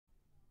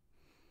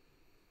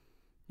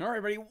Alright,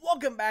 everybody,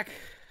 welcome back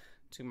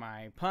to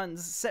my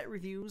puns set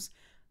reviews.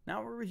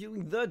 Now we're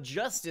reviewing the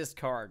Justice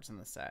cards in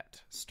the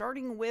set.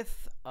 Starting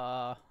with,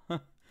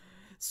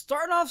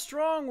 starting off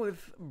strong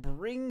with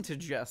Bring to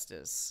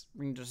Justice.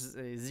 Bring to Justice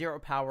is a 0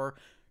 power,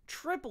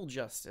 triple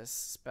justice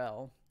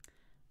spell.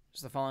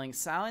 Just the following: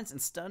 silence and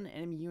stun an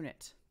enemy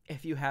unit.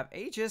 If you have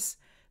Aegis,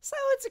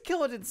 silence and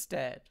kill it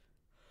instead.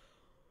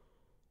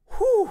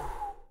 Whew!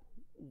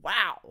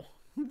 Wow!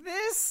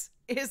 This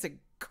is a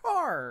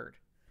card!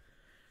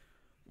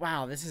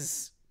 Wow, this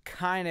is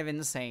kind of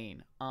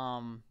insane.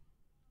 I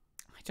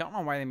don't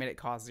know why they made it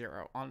cost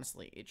 0.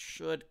 Honestly, it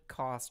should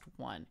cost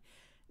 1.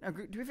 Now,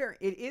 to be fair,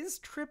 it is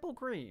triple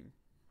green.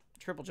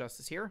 Triple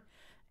justice here.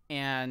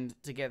 And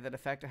to get that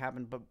effect to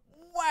happen, but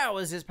wow,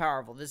 is this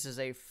powerful. This is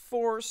a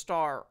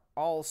 4-star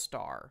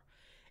all-star.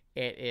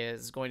 It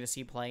is going to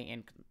see play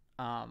in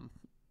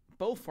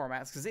both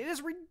formats, because it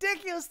is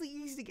ridiculously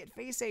easy to get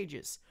face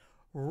Aegis.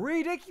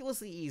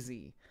 Ridiculously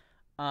easy.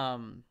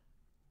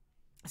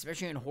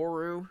 Especially in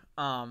Horu.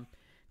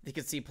 You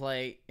can see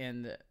play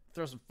in the,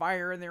 throw some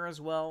fire in there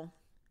as well.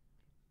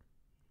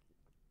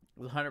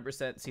 With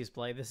 100% sees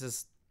play. This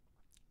is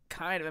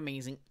kind of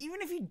amazing.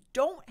 Even if you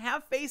don't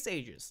have face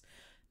Aegis,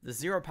 the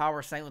 0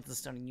 power silence the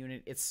stunning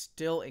unit, it's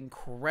still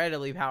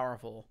incredibly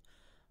powerful.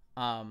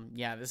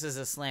 Yeah, this is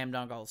a slam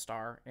dunk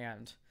all-star,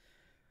 and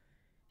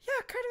yeah,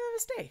 kind of a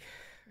mistake.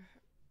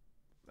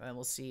 And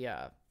we'll see,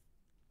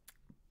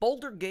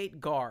 Boulder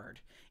Gate Guard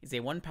is a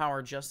 1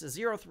 power justice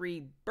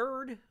 0/3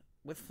 bird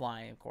with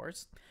flying, of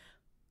course.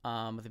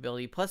 With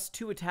ability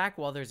 +2 attack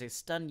while there's a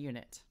stun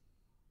unit.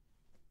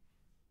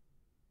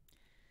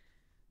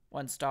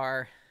 1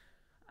 star.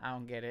 I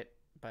don't get it,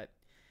 but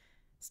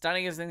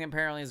stunning is thing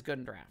apparently is good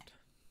in draft.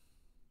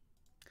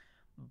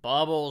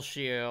 Bubble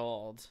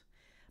Shield.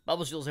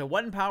 Bubble Shield is a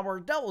 1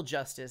 power double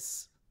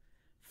justice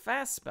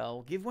fast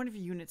spell. Give one of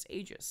your units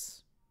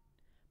Aegis.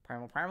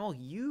 Primal,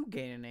 you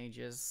gain an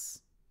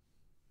Aegis.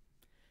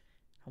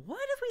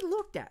 What have we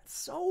looked at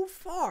so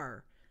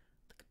far?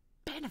 The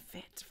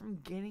benefit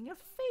from getting a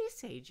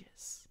face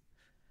Aegis.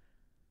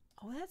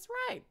 Oh, that's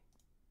right.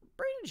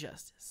 Bring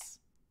Justice.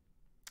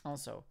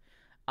 Also,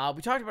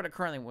 we talked about it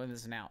currently when this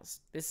was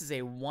announced. This is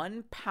a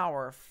 1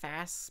 power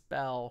fast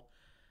spell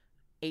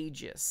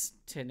Aegis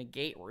to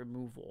negate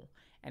removal.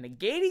 And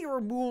negating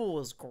removal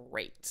is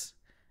great.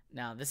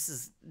 Now, this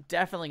is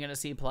definitely going to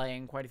see play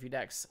in quite a few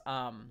decks.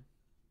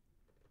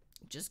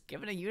 Just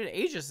giving a unit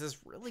Aegis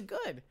is really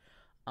good.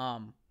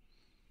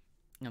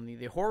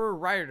 The Horror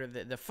Rider,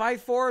 the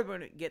 5/4,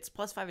 when it gets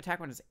 +5 attack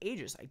when it's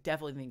Aegis, I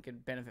definitely think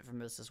could benefit from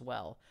this as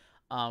well.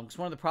 Because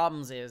one of the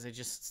problems is it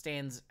just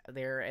stands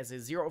there as a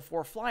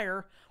 0/4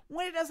 flyer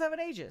when it does have an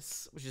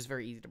Aegis, which is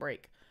very easy to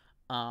break.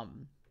 But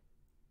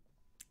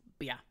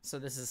yeah, so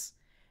this is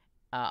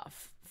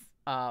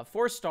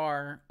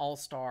 4-star,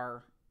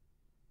 all-star,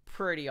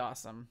 pretty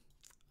awesome.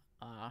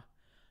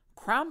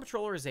 Crown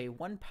Patroller is a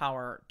 1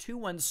 power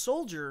 2/1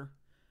 soldier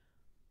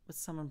with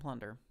Summon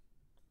Plunder.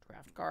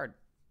 Draft card.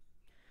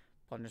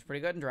 Plunder's pretty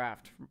good in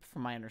draft,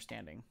 from my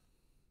understanding.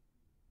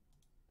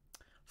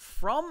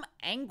 From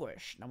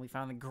Anguish. Now we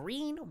found the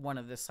green one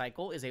of this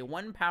cycle is a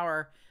 1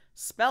 power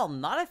spell,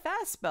 not a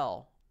fast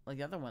spell like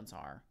the other ones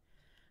are.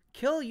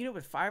 Kill a unit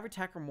with 5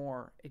 attack or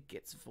more, it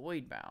gets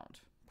void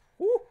bound.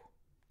 Whew.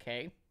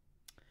 Okay.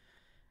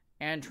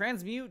 And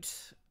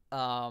transmute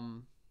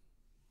Windchest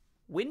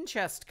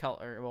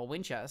color, well,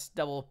 Windchest,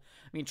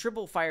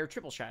 triple fire,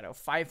 triple shadow,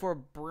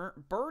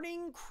 5/4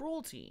 burning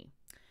cruelty.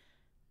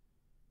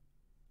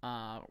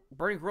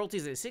 Burning Cruelty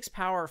is a 6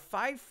 power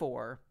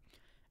 5/4.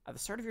 At the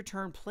start of your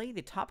turn, play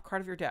the top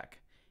card of your deck.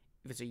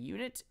 If it's a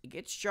unit, it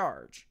gets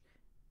charge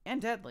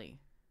and deadly.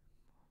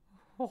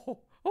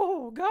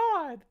 Oh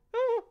God!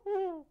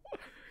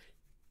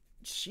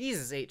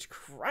 Jesus H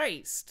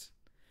Christ!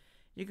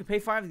 You can pay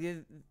 5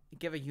 to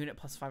give a unit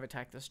 +5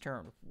 attack this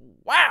turn.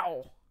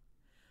 Wow!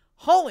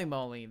 Holy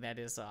moly! That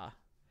is a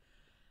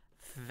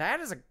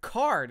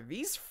card.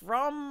 These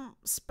from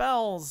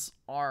spells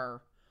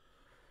are,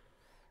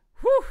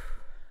 whew,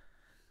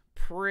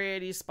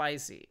 pretty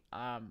spicy.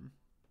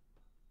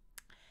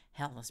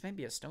 Hell, this may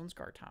be a Stone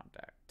Scar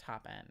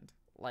top end.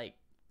 Like,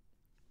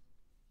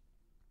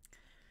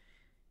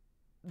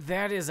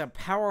 that is a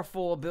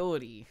powerful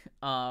ability.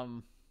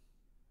 Yeah.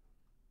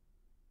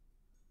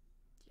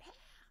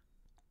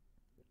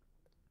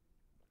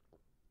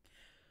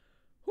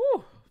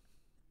 Whew.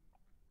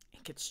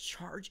 It gets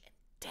charged and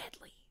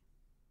deadly.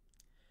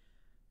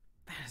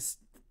 That is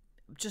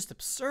just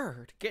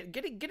absurd.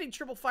 Getting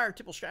triple fire,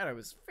 triple shadow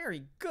is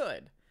very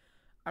good.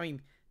 I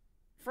mean,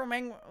 from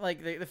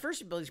like the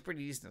first ability is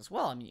pretty decent as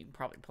well. I mean, you can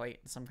probably play it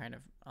in some kind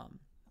of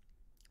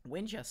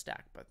Windchest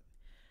stack, but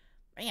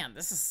man,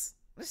 this is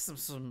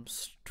some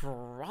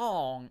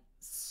strong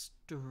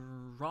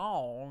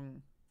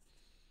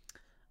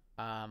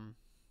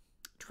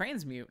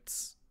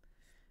transmutes.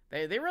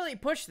 They really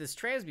push this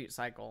transmute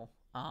cycle.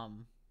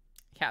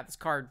 Yeah, this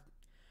card.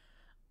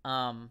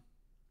 If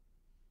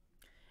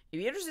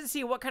you're interested to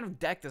see what kind of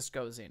deck this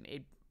goes in,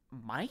 it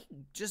might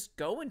just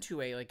go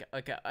into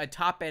a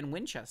top end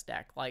Windchest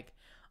deck. Like,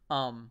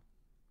 Um,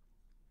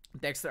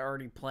 decks that are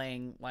already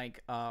playing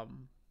like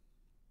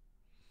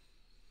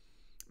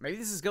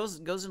maybe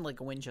goes in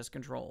like a wind chest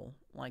control,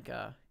 like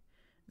that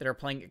are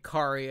playing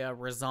Ikaria,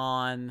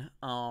 Razan,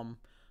 oh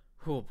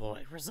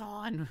boy,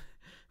 Razan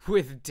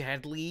with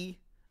Deadly.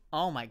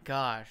 Oh my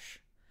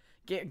gosh.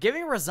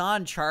 Giving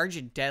Razan charge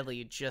and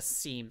Deadly just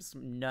seems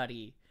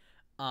nutty.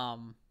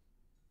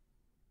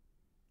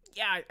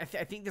 Yeah, I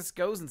think this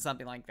goes in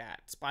something like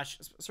that. Splash,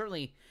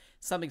 certainly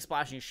something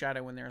splashing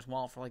Shadow in there as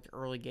well for like the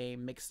early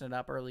game, mixing it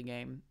up early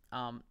game.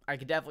 I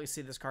could definitely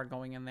see this card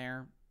going in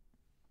there.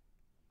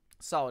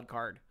 Solid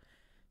card.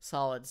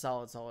 Solid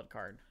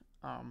card.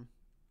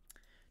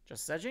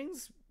 Just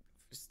Edgings.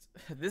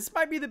 This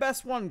might be the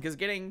best one because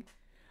getting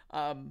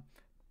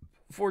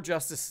 4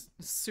 Justice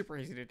is super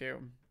easy to do.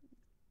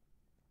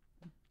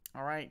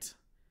 All right.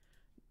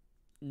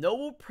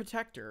 Noble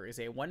Protector is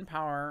a 1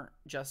 power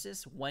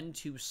Justice,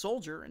 1/2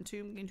 soldier, and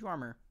 2 gain 2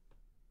 armor.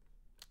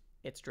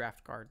 It's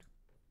draft card.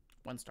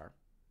 1 star.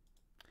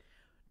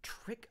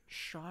 Trick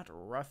Shot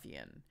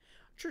Ruffian.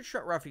 Trick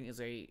Shot Ruffian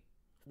is a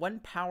 1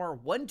 power,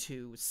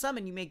 1/2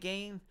 summon. You may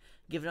gain,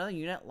 give another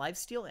unit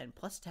lifesteal and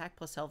plus attack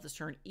plus health this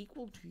turn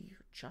equal to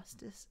your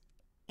Justice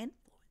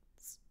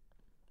influence.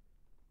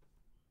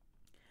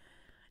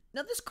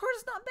 Now this card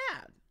is not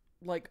bad.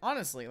 Like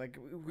honestly, like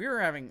we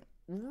were having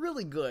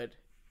really good.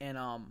 And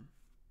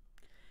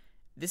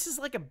this is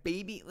like a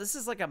baby. This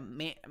is like a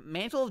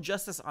Mantle of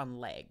Justice on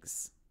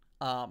legs.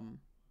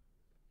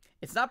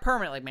 It's not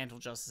permanent like Mantle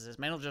of Justice is.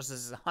 Mantle of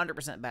Justice is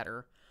 100%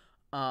 better.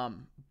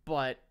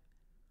 But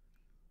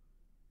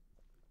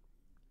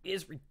it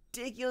is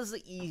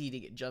ridiculously easy to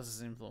get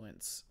Justice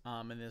Influence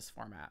in this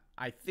format.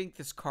 I think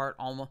this card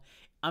almost.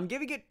 I'm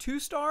giving it 2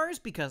 stars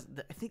because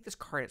I think this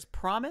card has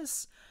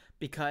promise.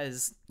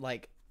 Because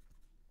like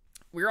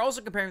we're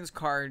also comparing this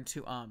card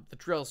to the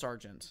Drill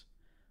Sergeant.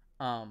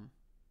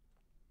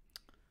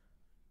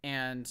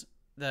 And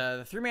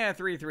the 3 mana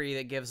 3/3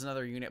 that gives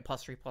another unit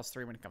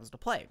 +3/+3 when it comes to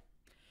play.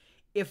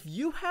 If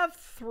you have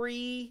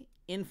 3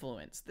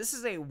 influence, this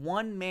is a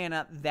 1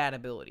 mana that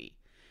ability.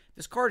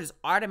 This card is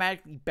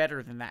automatically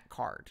better than that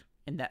card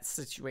in that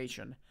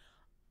situation.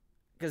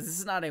 Because this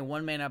is not a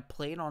 1 mana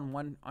played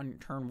on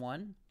turn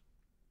 1.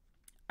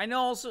 I know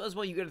also as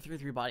well you get a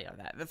 3/3 body out of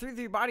that. The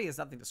 3/3 body is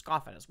nothing to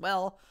scoff at as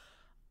well.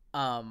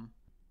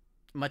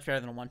 Much better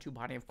than a 1/2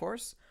 body, of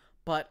course.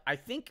 But I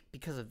think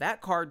because of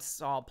that card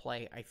saw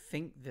play, I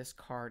think this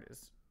card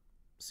is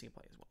see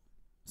play as well.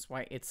 That's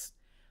why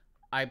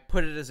I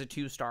put it as a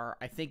 2 star.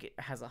 I think it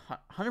has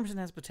 100%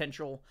 has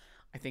potential.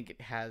 I think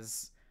it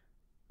has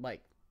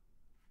like,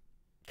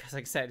 because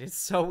like I said, it's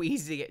so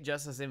easy to get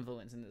Justice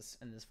Influence in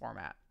this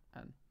format,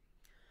 and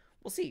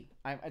we'll see.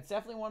 It's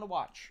definitely one to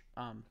watch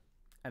and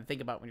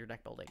think about when you're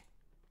deck building.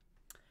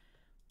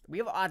 We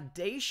have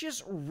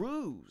Audacious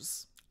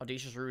Ruse.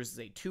 Audacious Ruse is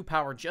a 2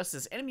 power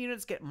Justice. Enemy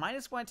units get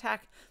 -1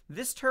 attack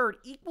this turn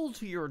equal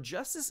to your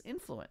Justice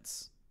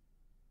Influence.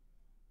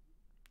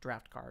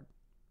 Draft card.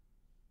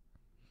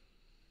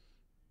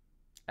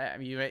 I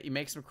mean, you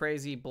make some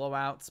crazy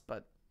blowouts,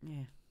 but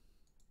yeah.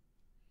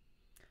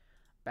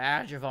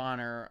 Badge of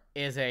Honor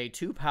is a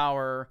 2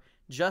 power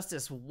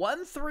Justice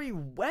 1/3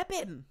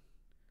 weapon.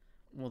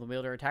 Well, the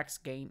wielder attacks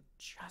gain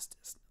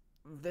Justice.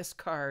 This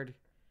card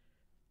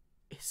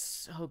is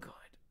so good.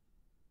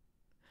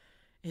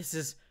 This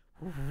is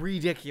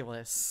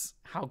ridiculous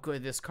how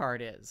good this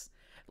card is.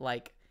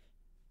 Like,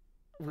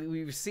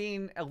 we've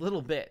seen a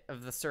little bit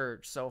of the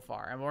Surge so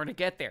far, and we're going to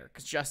get there,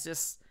 because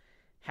Justice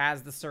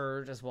has the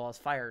Surge as well as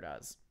Fire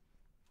does.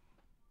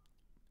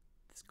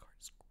 This card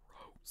is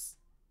gross.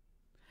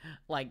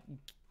 Like,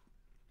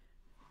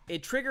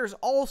 it triggers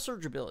all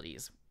Surge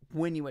abilities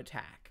when you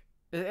attack.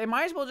 It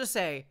might as well just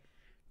say,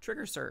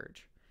 trigger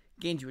Surge.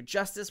 Gains you a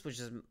Justice, which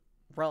is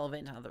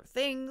relevant to other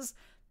things.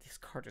 This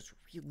card is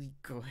really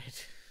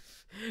good.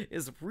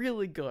 Is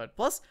really good.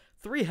 Plus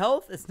 3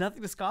 health is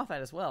nothing to scoff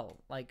at as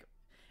well. Like,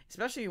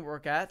 especially you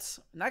work at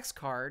next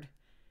card,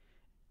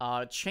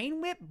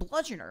 Chain Whip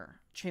Bludgeoner.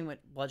 Chain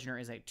Whip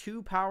Bludgeoner is a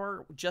 2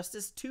 power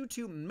Justice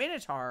 2/2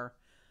 Minotaur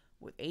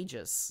with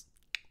Aegis.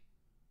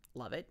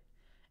 Love it.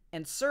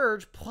 And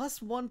Surge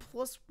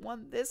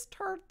 +1/+1 this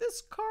turn.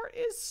 This card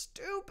is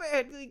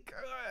stupidly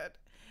good.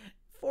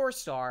 4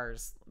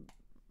 stars.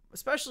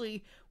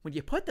 Especially when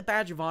you put the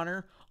Badge of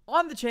Honor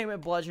on the Chain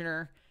Whip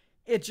Bludgeoner,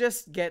 it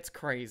just gets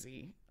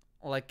crazy.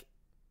 Like,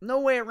 no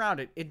way around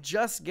it. It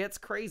just gets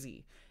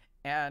crazy.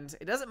 And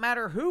it doesn't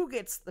matter who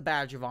gets the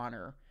Badge of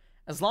Honor.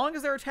 As long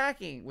as they're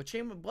attacking, with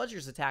Chain Whip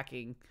Bludgeoner's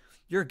attacking,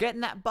 you're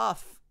getting that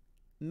buff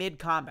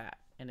mid-combat.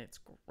 And it's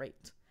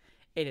great.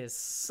 It is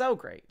so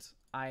great.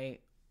 I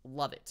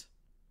love it.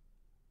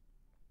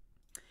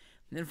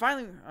 And then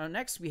finally,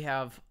 next we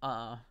have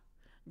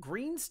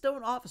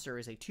Greenstone Officer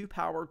is a 2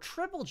 power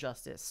triple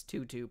Justice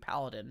 2/2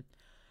 Paladin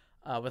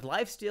with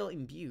Lifesteal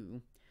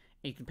Imbue.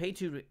 And you can pay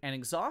 2 and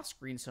exhaust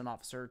Greenstone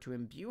Officer to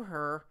imbue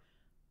her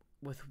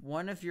with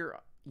one of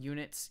your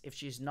units if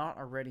she's not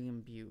already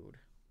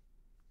imbued.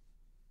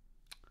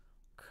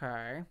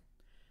 Okay.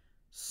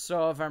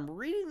 So if I'm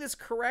reading this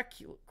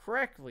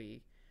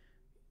correctly,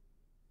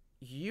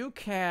 you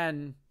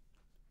can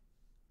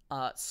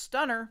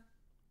stun her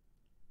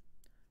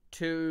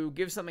to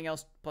give something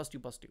else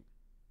 +2/+2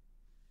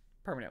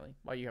 permanently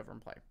while you have her in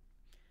play.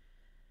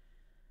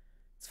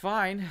 It's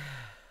fine.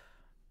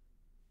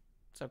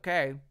 It's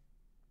okay.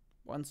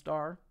 1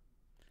 star.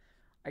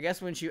 I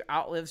guess when she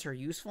outlives her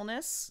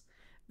usefulness,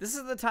 this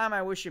is the time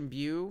I wish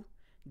Imbue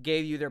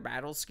gave you their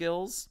battle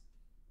skills.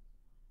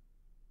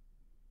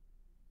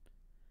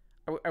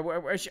 I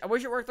wish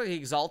it worked like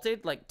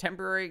Exalted, like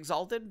temporary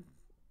Exalted.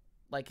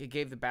 Like it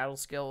gave the battle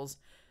skills.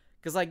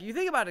 Because like you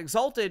think about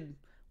Exalted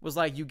was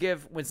like you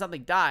give, when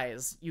something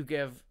dies, you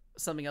give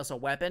something else a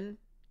weapon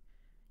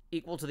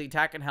equal to the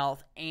attack and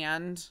health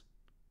and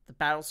the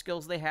battle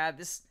skills they had.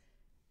 This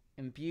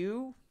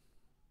Imbue,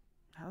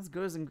 not as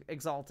good as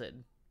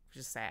Exalted, which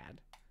is sad.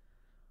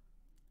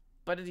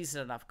 But a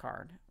decent enough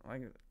card.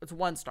 Like it's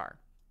 1 star.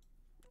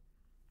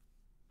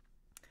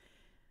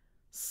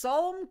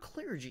 Solemn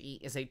Clergy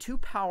is a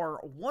 2-power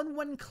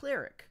 1/1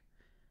 cleric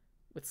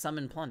with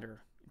Summon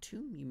Plunder.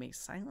 2, you may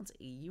silence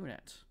a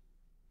unit.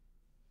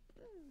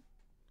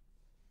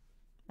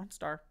 1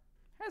 star.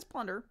 Has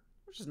Plunder,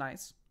 which is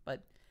nice,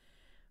 but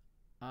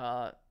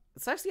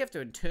it's actually you have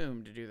to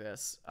Entomb to do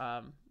this.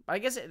 But I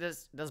guess it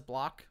does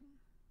block.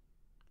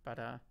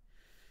 But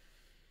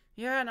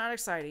yeah, not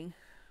exciting.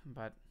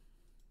 But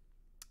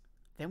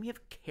then we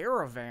have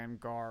Caravan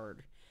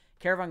Guard.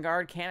 Caravan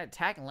Guard can't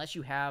attack unless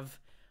you have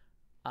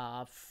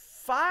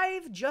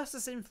 5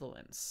 Justice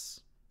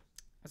Influence.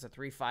 As a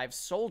 3/5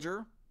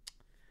 soldier.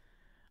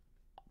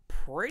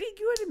 Pretty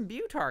good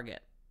Imbue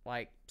target.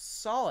 Like,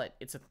 solid.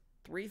 It's a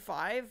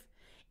 3/5.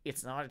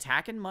 It's not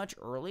attacking much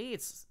early.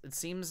 It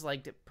seems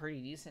like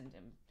pretty decent.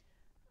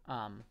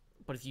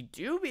 But if you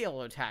do be able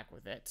to attack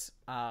with it,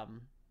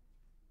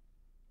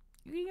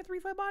 you can get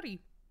 3/5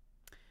 body.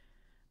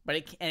 But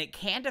it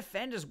can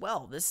defend as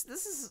well. This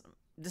is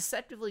a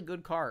deceptively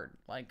good card.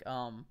 Like,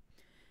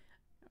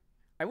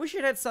 I wish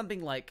it had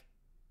something like,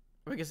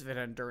 I guess if it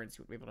had endurance,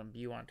 you would be able to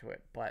imbue onto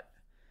it. But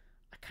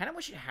I kind of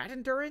wish it had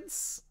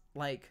endurance.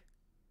 Like,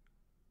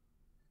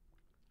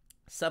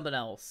 something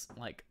else.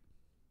 Like,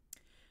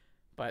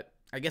 but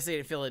I guess they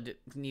didn't feel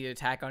it needed to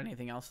attack on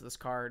anything else with this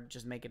card.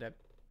 Just make it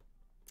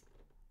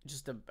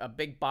a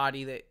big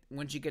body that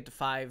once you get to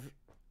 5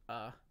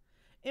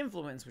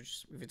 influence,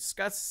 which we've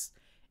discussed,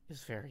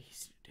 is very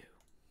easy to do.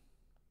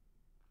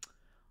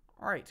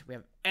 Alright, we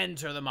have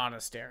Enter the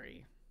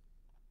Monastery.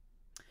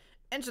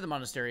 Enter the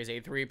Monastery is a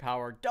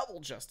 3-power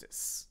double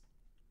justice.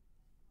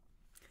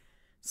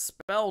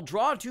 Spell,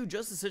 draw 2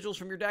 justice sigils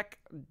from your deck.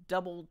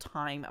 Double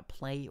time,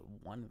 play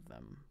 1 of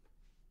them.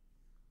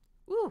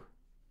 Ooh.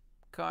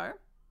 Okay.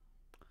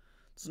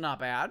 It's not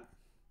bad.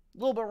 A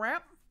little bit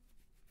ramp.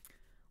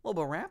 A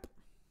little bit ramp.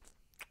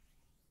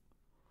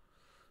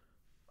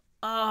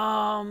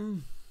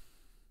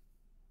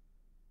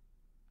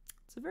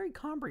 It's a very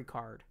Combry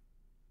card.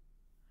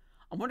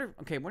 I wonder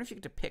if you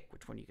get to pick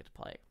which one you get to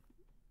play.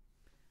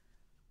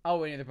 Oh,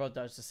 wait, they're both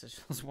Dutch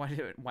decisions.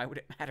 Why would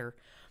it matter?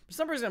 For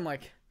some reason, I'm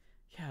like,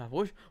 yeah,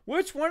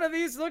 which one of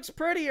these looks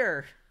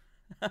prettier?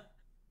 You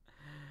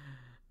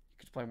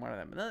could play one of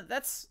them.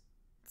 It's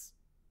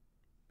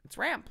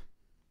ramp.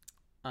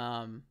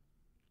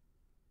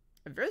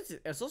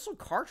 It's also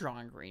card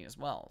drawing green as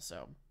well,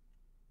 so.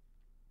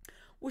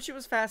 Wish it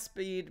was fast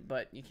speed,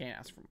 but you can't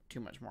ask for too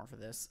much more for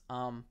this.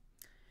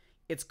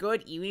 It's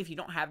good even if you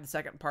don't have the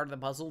second part of the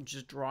puzzle.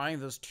 Just drawing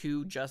those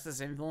 2 Justice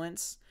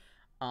Influence,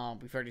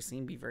 we've already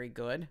seen be very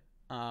good.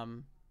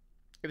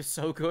 It was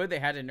so good they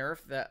had to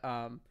nerf that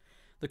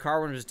the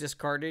card when it was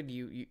discarded,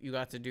 you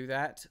got to do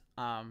that.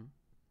 And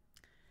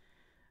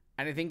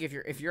I think if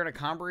you're in a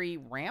Combry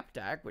ramp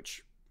deck,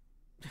 which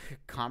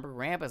Combry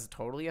ramp is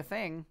totally a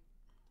thing,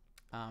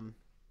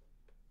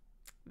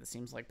 this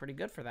seems like pretty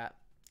good for that.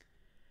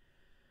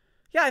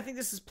 Yeah, I think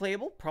this is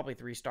playable. Probably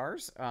 3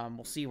 stars.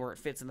 We'll see where it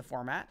fits in the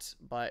format,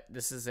 but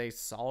this is a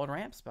solid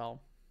ramp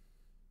spell.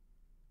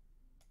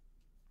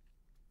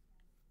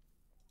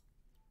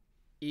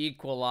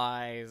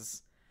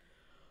 Equalize.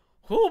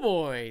 Oh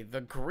boy,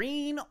 the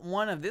green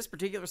one of this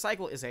particular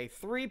cycle is a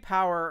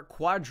 3-power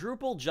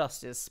quadruple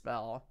justice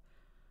spell.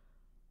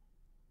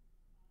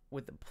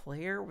 With the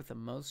player with the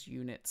most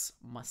units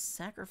must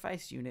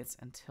sacrifice units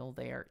until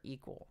they are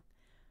equal.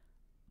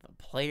 The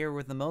player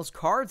with the most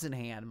cards in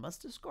hand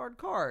must discard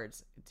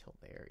cards until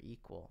they are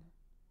equal.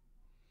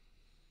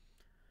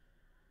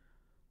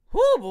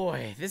 Oh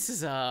boy, this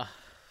is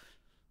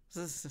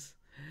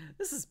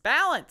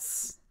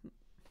balance.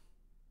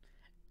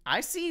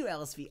 I see you,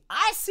 LSV.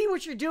 I see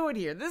what you're doing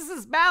here. This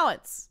is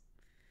balance.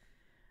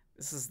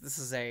 This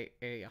is a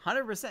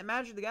 100%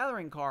 Magic the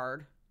Gathering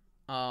card.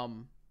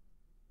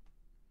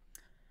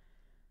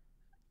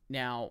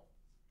 Now,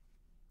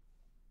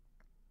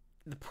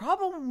 the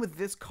problem with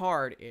this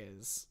card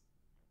is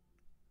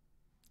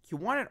you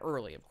want it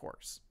early, of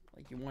course.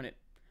 Like, you want it,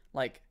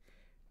 like,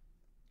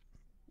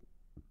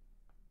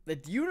 the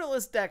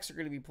unitless decks are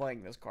going to be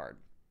playing this card.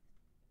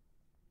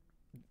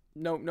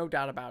 No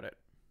doubt about it.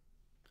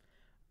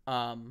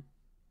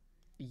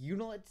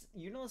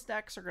 Unitless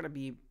decks are going to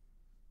be,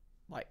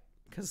 like,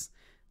 because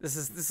this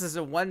is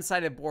a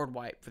one-sided board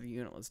wipe for the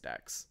unitless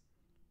decks.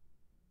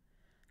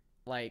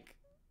 Like,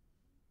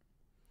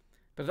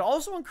 but it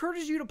also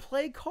encourages you to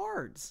play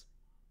cards.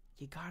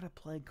 You gotta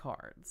play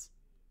cards.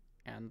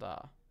 And,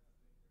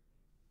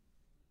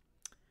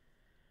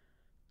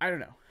 I don't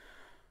know.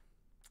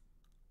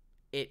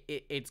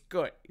 It's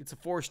good. It's a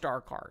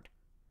 4-star card.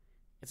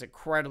 It's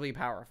incredibly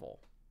powerful.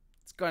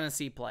 It's gonna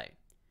see play.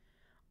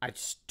 I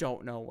just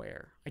don't know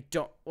where. I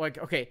don't, like,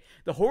 okay,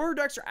 the horror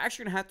decks are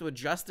actually gonna have to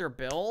adjust their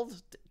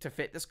build to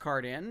fit this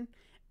card in,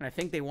 and I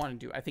think they want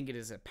to do. I think it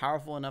is a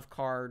powerful enough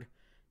card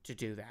to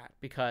do that,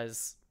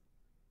 because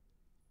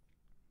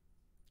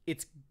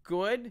it's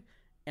good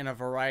in a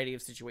variety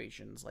of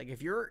situations. Like,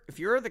 if you're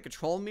the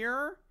control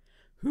mirror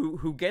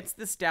who gets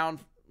this down,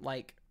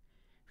 like,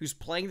 who's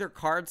playing their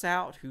cards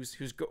out,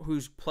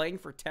 who's playing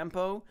for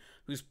tempo,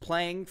 who's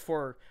playing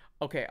for,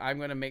 okay, I'm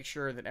going to make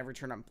sure that every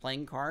turn I'm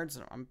playing cards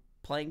and I'm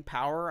playing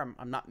power,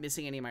 I'm not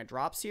missing any of my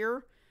drops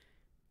here.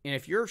 And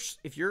if you're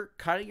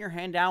cutting your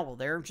hand down while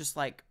they're just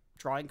like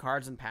drawing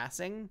cards and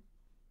passing,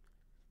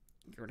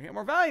 you're going to get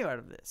more value out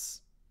of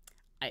this.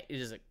 It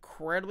is an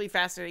incredibly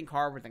fascinating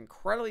card with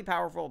incredibly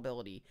powerful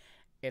ability.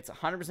 It's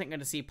 100% going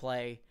to see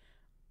play.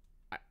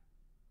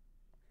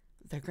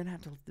 They're going to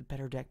have to let the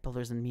better deck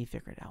builders than me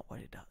figure it out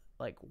what it does.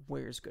 Like,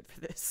 where's good for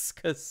this?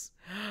 Because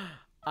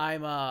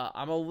I'm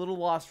a little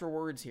lost for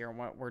words here on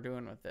what we're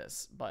doing with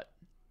this. But,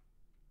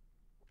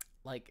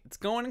 like, it's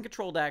going in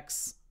control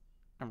decks.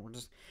 And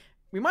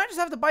we might just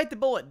have to bite the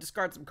bullet and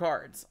discard some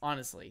cards,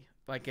 honestly.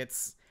 Like,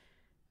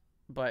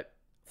 but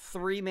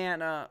 3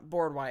 mana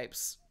board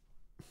wipes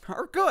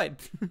are good.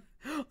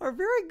 Are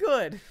very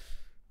good.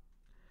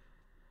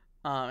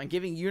 And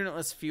giving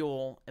unitless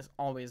fuel is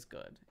always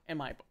good in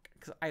my book,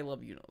 because I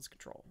love unitless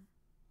control.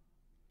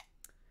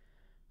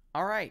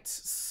 Alright,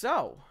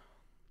 so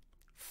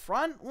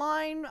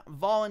Frontline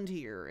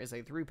Volunteer is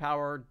a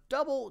 3-power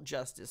double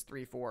justice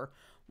 3/4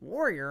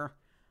 warrior,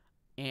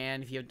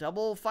 and if you have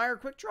double fire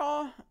quick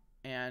draw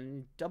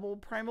and double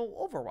primal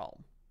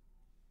overwhelm,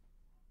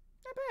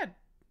 not bad.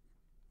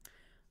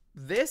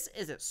 This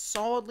is a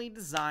solidly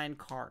designed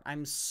card.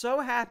 I'm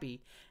so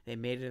happy they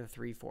made it a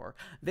 3/4.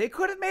 They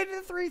could have made it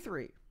a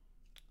 3/3.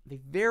 They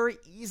very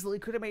easily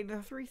could have made it a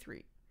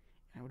 3/3.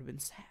 And I would have been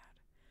sad.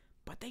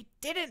 But they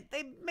didn't.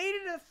 They made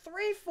it a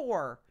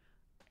 3/4.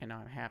 And now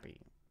I'm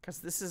happy. Because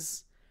this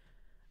is...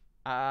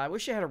 I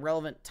wish it had a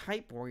relevant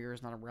type. Warrior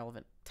is not a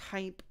relevant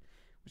type,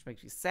 which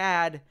makes me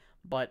sad.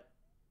 But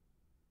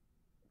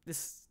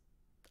this...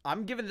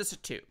 I'm giving this a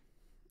 2.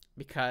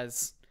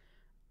 Because...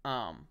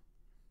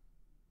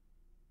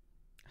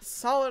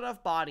 solid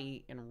enough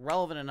body and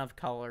relevant enough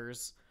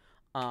colors.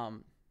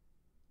 You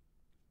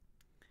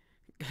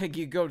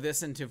go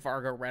this into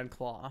Vargo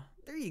Redclaw.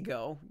 There you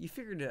go. You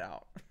figured it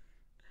out.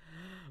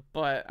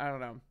 But I don't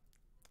know.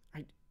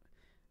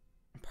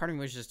 Part of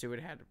me wishes too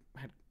it had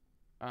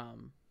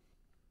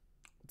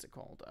what's it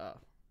called?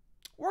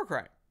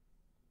 Warcry.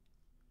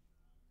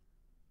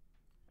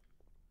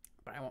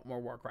 But I want more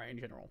Warcry in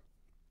general.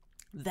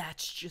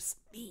 That's just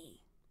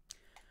me.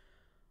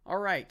 All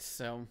right,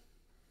 so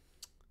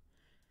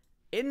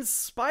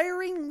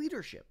Inspiring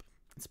Leadership.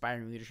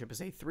 Inspiring Leadership is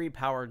a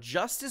 3-power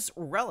Justice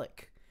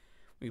Relic.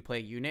 When you play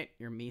a unit,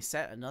 your me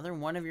set another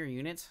one of your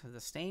units for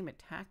the same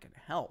attack and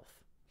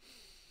health.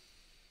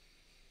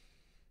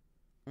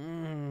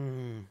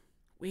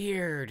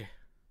 Weird.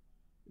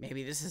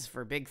 Maybe this is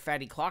for Big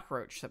Fatty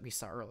Clockroach that we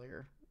saw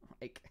earlier.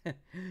 Like,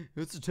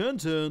 it's a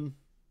 10/10.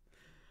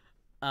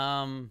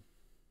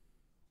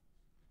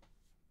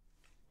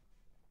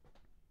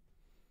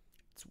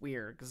 It's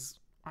weird, because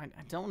I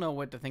don't know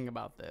what to think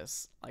about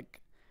this.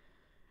 Like,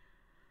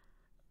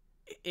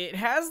 it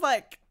has,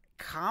 like,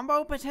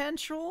 combo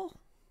potential.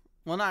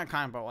 Well, not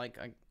combo, like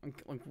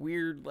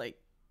weird, like...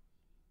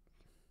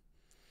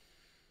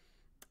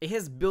 It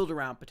has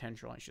build-around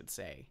potential, I should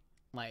say.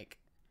 Like,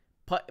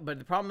 but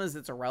the problem is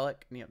it's a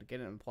relic, and you have to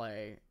get it in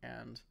play,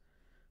 and,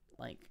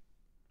 like...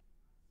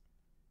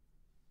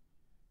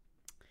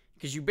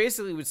 Because you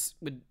basically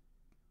would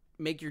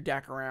make your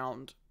deck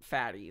around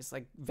fatties,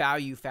 like,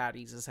 value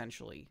fatties,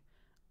 essentially.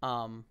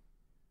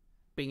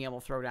 Being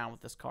able to throw down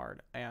with this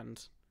card,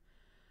 and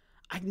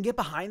I can get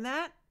behind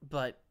that,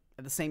 but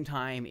at the same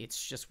time,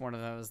 it's just one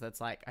of those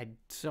that's like, I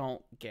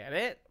don't get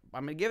it.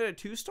 I'm gonna give it a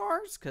 2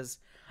 stars because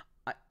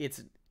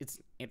it's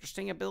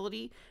interesting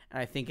ability, and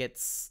I think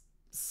it's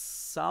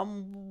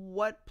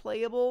somewhat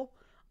playable.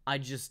 I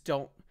just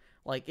don't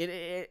like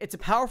it. It's a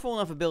powerful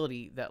enough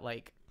ability that,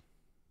 like,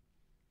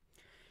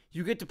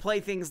 you get to play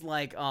things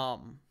like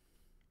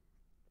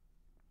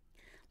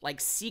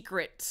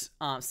secret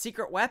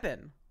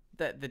weapon,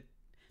 the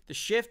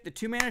shift, the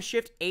 2-mana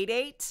shift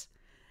 8/8,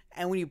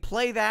 and when you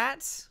play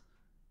that,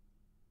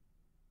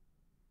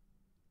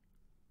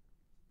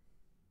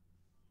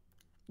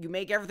 you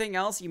make everything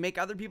else. You make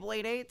other people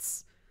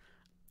 8/8s.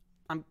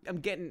 I'm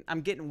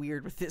getting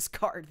weird with this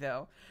card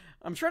though.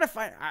 I'm trying to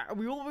find. I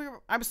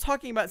was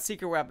talking about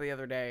secret weapon the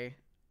other day,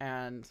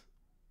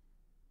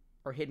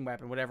 or hidden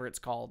weapon, whatever it's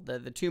called.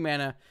 The 2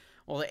 mana,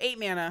 well, the 8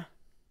 mana.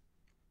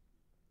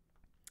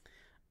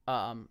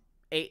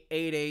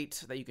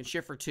 8/8 that you can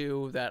shift for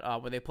 2.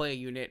 That when they play a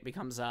unit,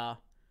 becomes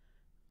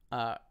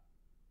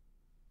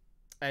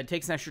it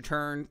takes an extra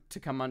turn to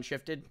come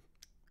unshifted,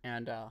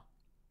 and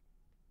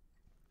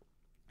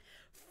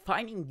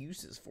finding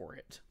uses for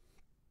it.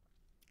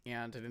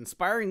 And an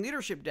inspiring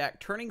leadership deck,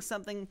 turning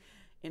something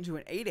into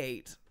an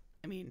 8/8.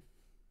 I mean,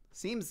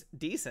 seems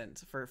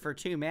decent for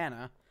 2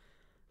 mana.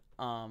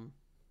 I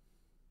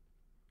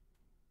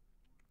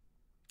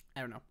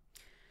don't know.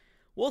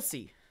 We'll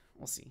see.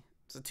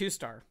 It's a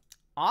 2-star.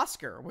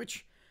 Oscar,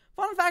 which,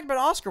 fun fact about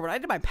Oscar, when I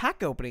did my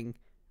pack opening,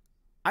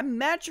 I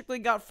magically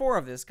got 4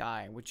 of this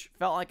guy, which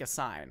felt like a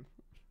sign.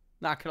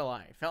 Not gonna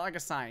lie. Felt like a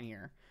sign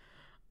here.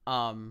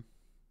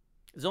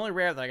 It's only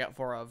rare that I got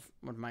 4 of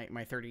with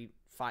my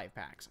 35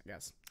 packs, I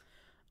guess.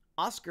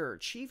 Oscar,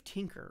 Chief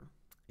Tinker,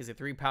 is a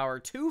 3-power,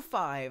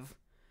 2/5.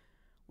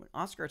 When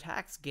Oscar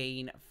attacks,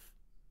 gain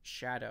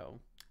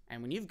Shadow.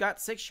 And when you've got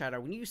 6 Shadow,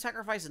 when you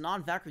sacrifice a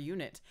non-Valkyrie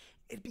unit,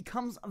 it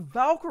becomes a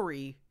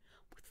Valkyrie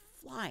with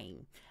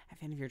flying. At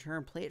the end of your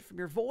turn, play it from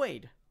your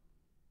Void.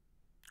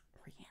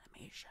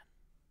 Reanimation.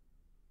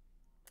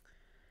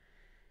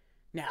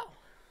 Now,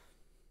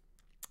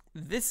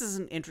 this is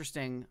an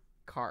interesting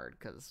card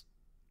because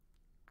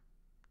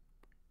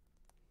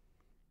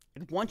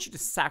it wants you to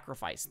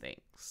sacrifice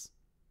things.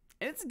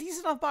 And it's a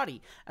decent enough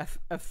body. A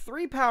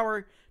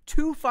 3-power,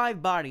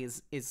 2/5 body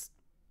is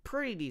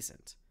pretty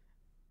decent.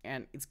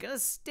 And it's going to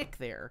stick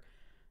there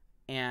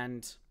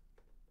and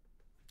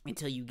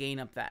until you gain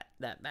up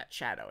that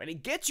shadow. And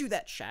it gets you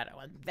that shadow,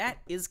 and that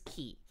is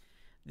key.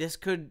 This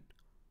could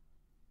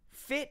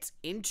fit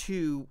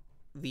into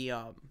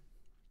the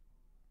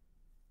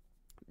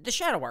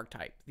shadow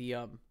archetype,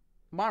 the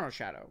mono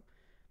shadow,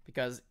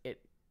 because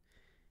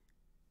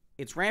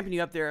it's ramping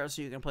you up there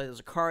so you can play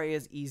those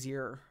Zacarias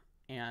easier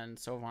and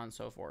so on and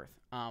so forth.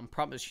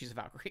 Problem is she's a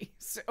Valkyrie,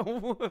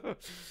 so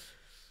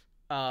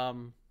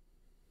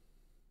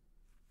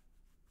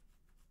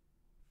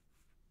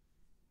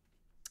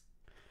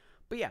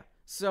but yeah,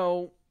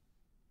 so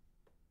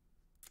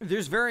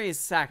there's various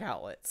sack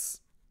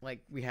outlets.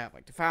 Like we have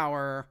like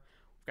Devour,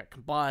 we've got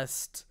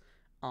Combust,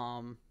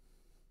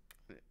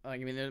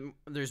 like, I mean,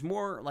 there's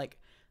more, like,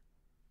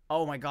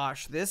 oh my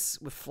gosh, this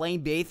with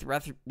Flame-Bathed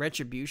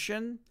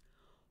Retribution,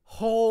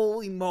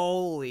 holy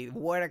moly,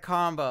 what a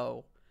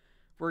combo,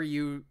 where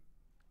you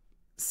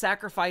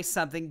sacrifice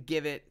something,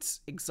 give it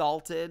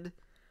Exalted,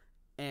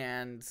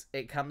 and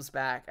it comes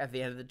back at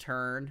the end of the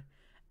turn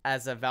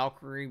as a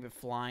Valkyrie with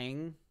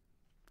flying.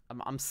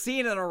 I'm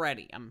seeing it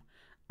already.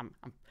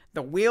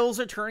 The wheels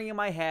are turning in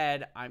my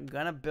head. I'm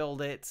gonna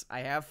build it. I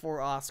have 4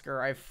 Oscar.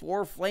 I have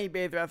 4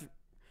 Flame-Bathed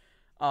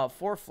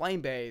 4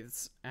 Flame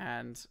Bathes,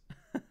 and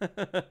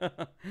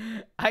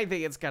I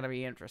think it's gonna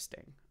be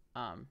interesting.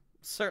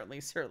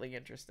 Certainly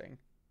interesting.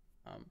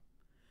 But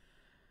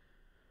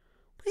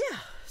yeah,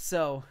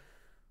 so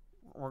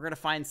we're gonna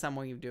find some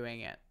way of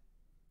doing it.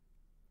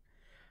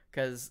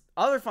 Because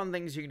other fun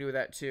things you can do with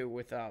that too,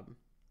 with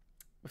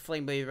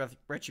Flame Bathed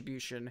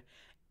Retribution,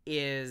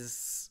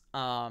 is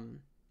on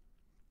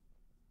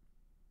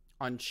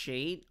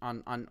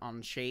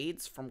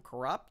shades from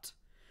Corrupt.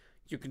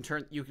 You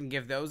can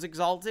give those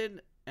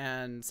Exalted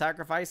and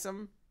sacrifice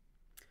them.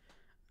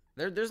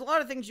 There's a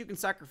lot of things you can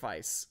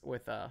sacrifice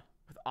with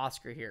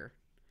Oscar here.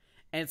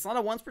 And it's not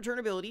a once per turn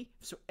ability,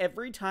 so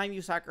every time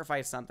you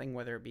sacrifice something,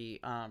 whether it be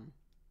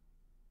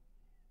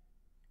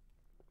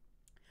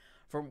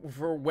for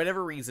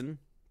whatever reason,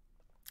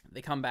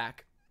 they come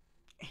back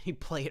and you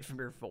play it from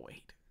your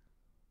Void.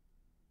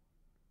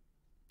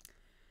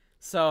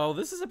 So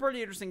this is a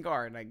pretty interesting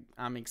card.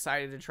 I'm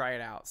excited to try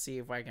it out, see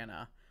if I can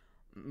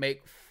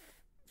make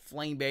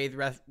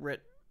Flame-Bathed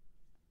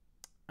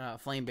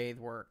Flame-Bathed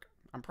work.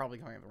 I'm probably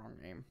going with the wrong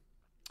name.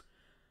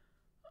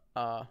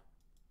 Oh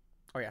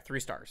yeah, 3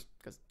 stars,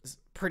 because it's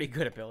pretty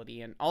good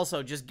ability, and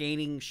also just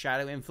gaining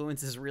Shadow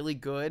Influence is really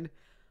good.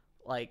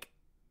 Like,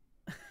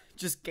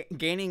 just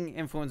gaining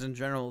influence in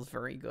general is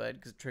very good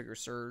because it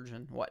triggers Surge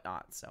and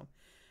whatnot. So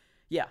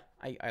yeah,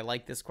 I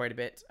like this quite a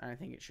bit, and I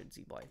think it should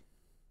see play.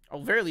 At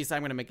the very least,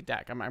 I'm gonna make a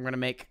deck. I'm gonna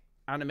make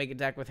a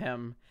deck with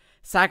him,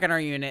 sacking our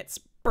units,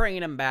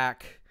 bringing them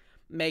back,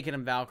 making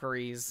them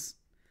Valkyries,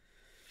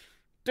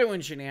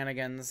 doing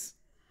shenanigans.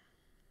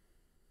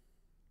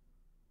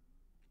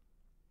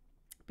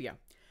 But yeah,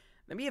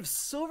 then we have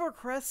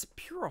Silvercrest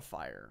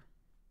Purifier.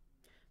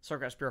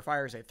 Silvercrest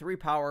Purifier is a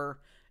 3-power,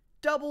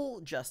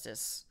 double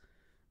justice,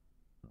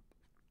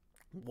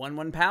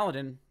 1/1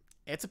 paladin.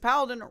 It's a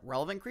paladin,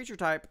 relevant creature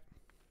type,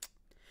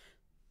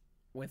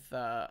 with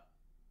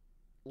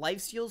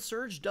Lifesteal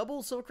Surge,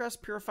 double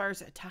Silvercrest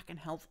Purifier's attack and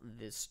health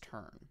this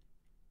turn.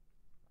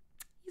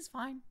 He's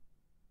fine.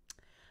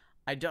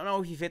 I don't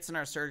know if he fits in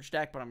our Surge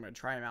deck, but I'm going to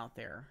try him out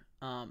there.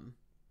 Because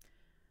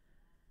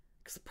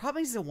the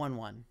problem is he's a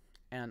 1/1.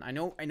 And I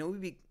know we'd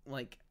be,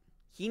 like,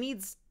 he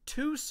needs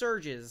 2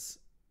 Surges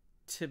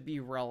to be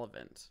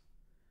relevant.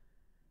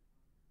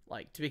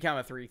 Like, to become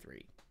a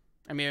 3/3.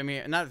 I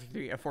mean, not a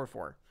 3/3, a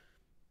 4/4.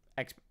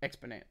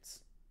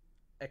 Exponents.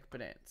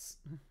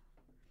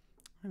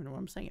 I don't even know what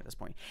I'm saying at this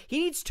point. He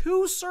needs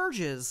 2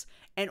 surges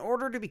in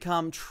order to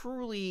become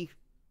truly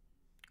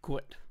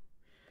good.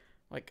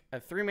 Like, a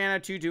 3-mana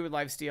 2/2 with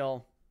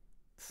lifesteal,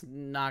 it's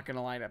not going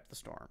to light up the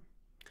storm.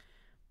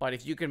 But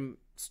if you can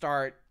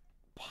start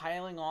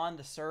piling on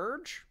the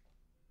surge,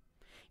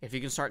 if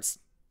you can start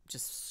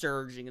just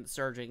surging and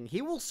surging,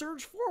 he will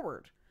surge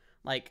forward.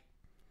 Like,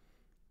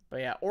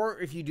 but yeah, or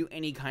if you do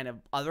any kind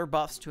of other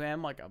buffs to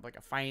him, like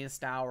a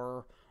Finest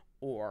Hour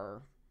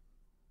or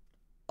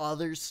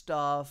other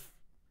stuff,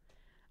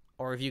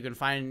 or if you can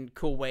find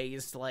cool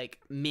ways to like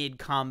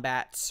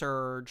mid-combat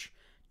surge,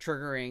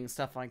 triggering,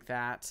 stuff like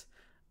that,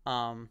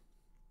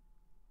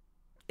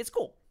 it's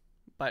cool.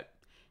 But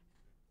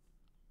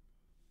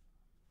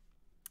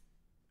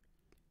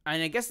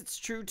and I guess it's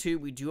true too,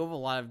 we do have a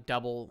lot of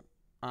double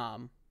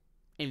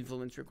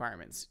influence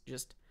requirements.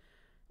 Just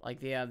like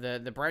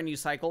the brand new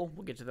cycle,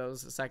 we'll get to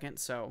those in a second.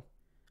 So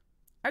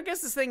I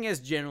guess this thing is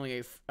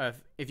generally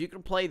if you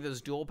can play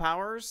those dual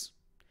powers,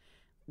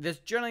 this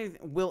generally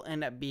will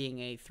end up being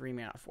a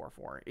 3-mana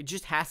 4/4. It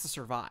just has to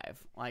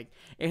survive. Like,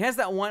 it has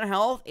that 1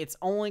 health. It's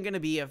only going to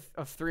be a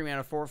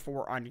 3-mana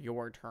 4/4 on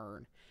your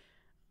turn.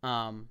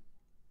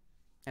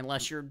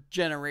 Unless you're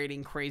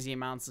generating crazy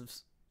amounts of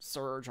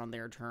surge on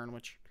their turn,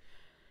 which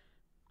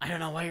I don't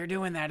know why you're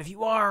doing that if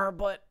you are,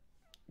 but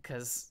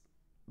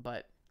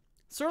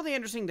certainly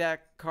interesting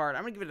deck card.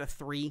 I'm going to give it a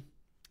 3.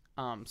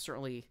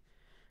 Certainly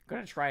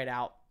going to try it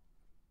out,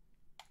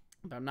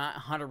 but I'm not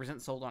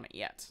 100% sold on it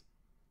yet.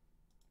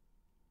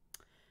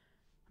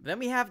 Then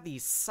we have the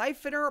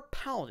Siphoner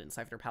Paladin.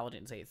 Siphoner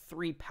Paladin is a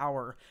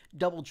 3-power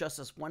double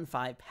justice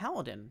 1/5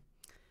 paladin.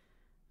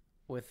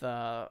 With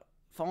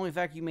following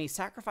effect, you may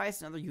sacrifice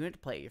another unit to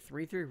play a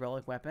 3/3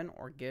 relic weapon,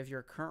 or give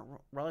your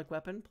current relic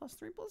weapon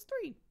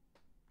 +3/+3.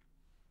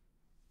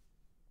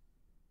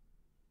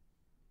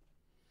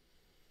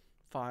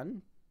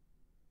 Fun.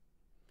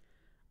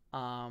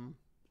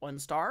 1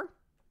 star,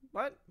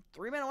 but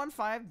 3-mana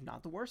 1/5,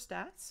 not the worst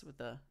stats with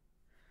the,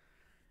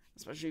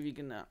 especially if you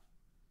can.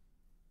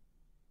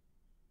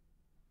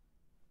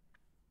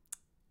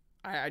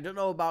 I don't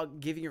know about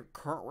giving your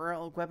current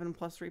relic weapon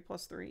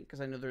 +3/+3,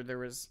 because I know there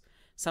was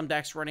some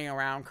decks running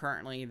around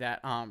currently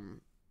that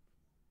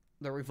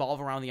revolve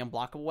around the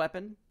unblockable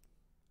weapon,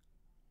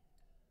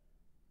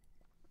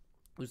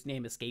 whose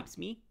name escapes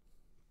me,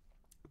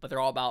 but they're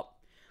all about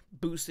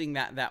boosting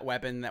that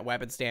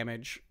weapon's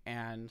damage.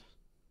 And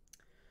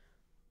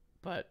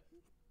but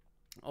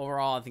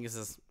overall, I think this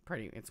is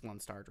it's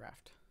 1-star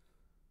draft.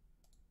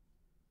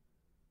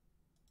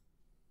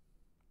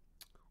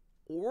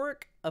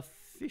 Auric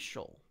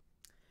Official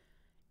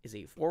is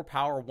a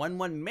 4-power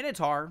 1/1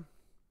 Minotaur.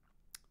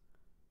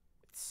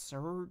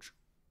 Surge.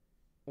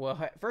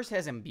 Well, first it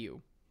has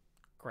Imbue.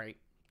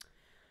 Great.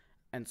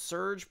 And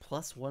Surge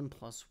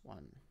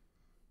 +1/+1.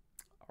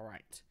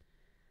 Alright.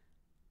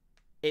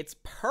 It's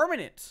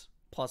permanent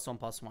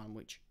 +1/+1,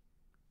 which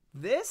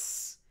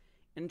this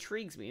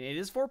intrigues me. It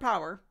is 4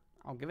 power.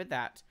 I'll give it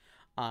that.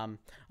 A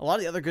lot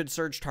of the other good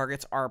Surge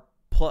targets are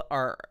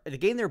they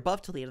gain their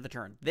buff till the end of the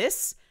turn.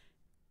 This,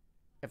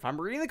 if I'm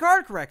reading the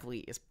card correctly,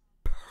 is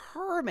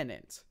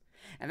permanent.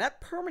 And that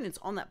permanence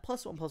on that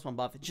 +1/+1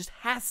 buff, it just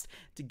has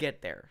to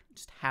get there. It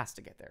just has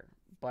to get there.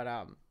 But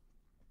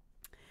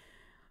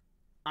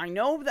I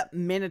know that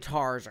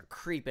Minotaurs are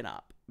creeping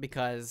up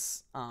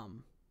because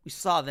we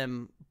saw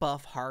them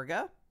buff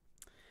Harga,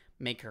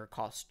 make her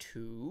cost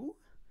 2,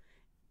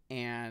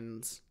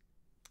 and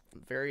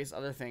various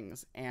other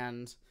things.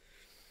 And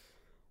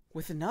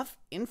with enough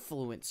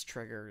influence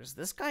triggers,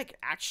 this guy could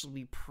actually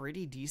be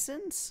pretty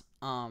decent.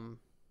 I'm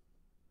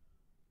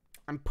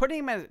putting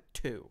him at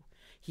 2.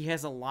 He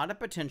has a lot of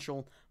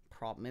potential.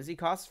 Problem is he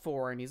costs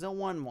 4, and he's a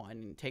 1/1,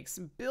 and it takes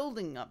some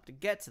building up to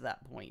get to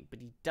that point. But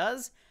he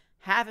does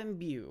have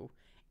Imbue,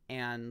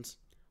 and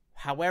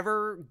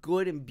however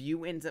good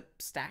Imbue ends up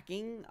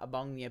stacking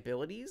among the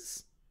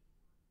abilities,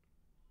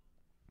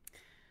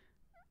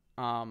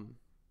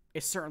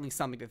 it's certainly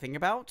something to think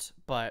about.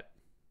 But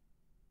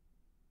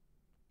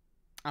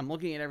I'm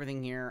looking at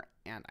everything here,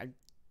 and I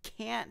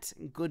can't,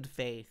 in good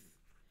faith,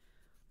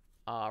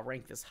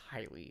 rank this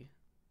highly.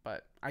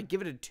 But I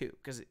give it a 2,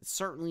 because it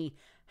certainly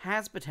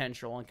has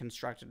potential and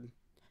constructed.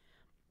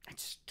 I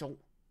just don't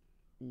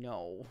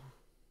know.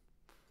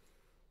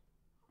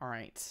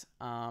 Alright.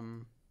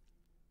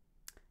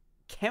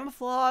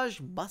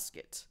 Camouflage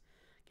Musket.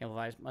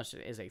 Camouflage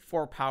Musket is a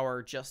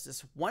 4-power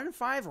Justice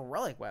 1/5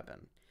 relic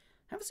weapon.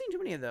 Haven't seen too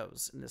many of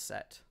those in this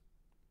set.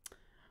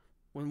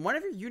 When one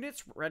of your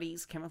units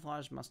readies,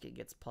 Camouflage Musket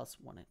gets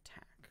 +1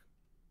 attack.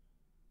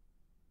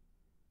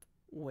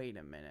 Wait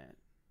a minute.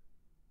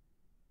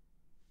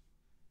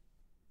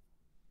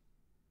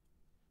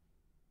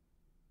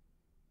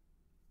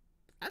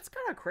 That's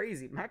kind of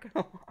crazy, I'm not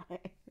gonna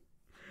lie.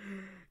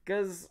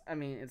 Because I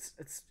mean,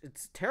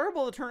 it's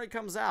terrible the turn it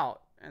comes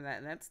out, and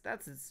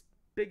that's its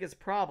biggest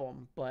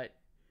problem. But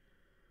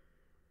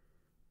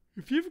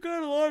if you've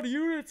got a lot of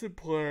units in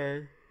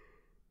play,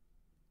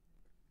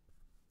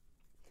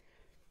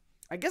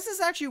 I guess this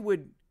actually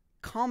would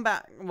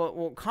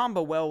will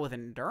combo well with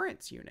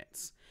endurance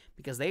units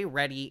because they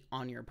ready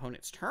on your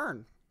opponent's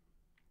turn.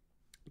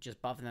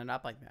 Just buffing it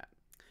up like that.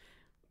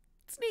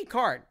 It's a neat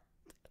card.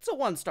 It's a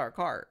 1-star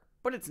card,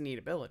 but it's a neat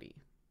ability.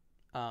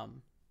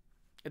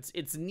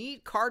 It's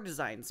neat card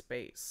design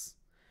space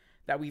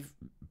that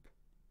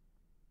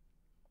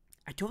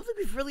I don't think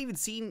we've really even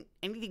seen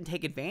anything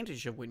take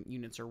advantage of when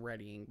units are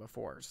readying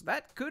before. So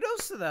that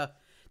kudos to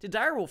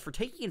Direwolf for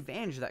taking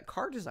advantage of that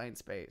card design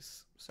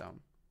space. So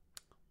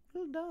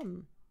well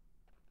done.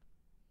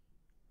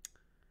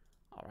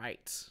 All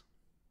right.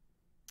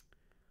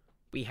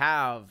 We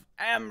have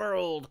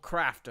Emerald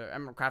Crafter.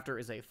 Emerald Crafter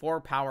is a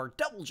 4-power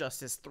double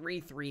justice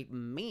 3/3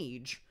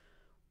 mage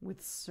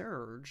with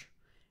Surge.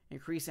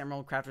 Increase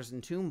Emerald Crafter's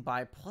Entomb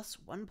by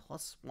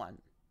 +1/+1.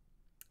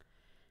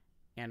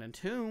 And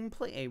Entomb,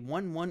 play a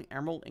 1/1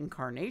 Emerald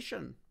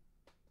Incarnation.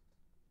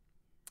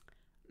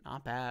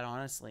 Not bad,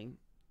 honestly.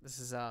 This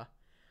is I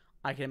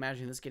can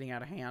imagine this getting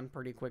out of hand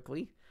pretty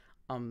quickly.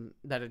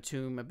 That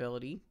Entomb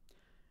ability.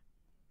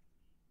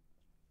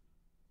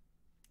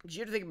 You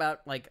have to think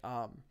about, like,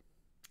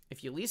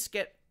 if you at least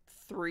get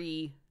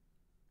 3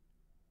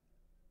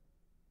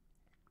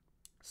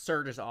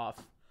 surges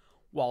off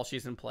while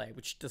she's in play,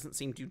 which doesn't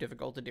seem too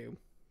difficult to do.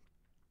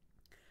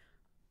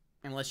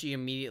 Unless she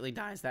immediately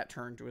dies that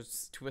turn to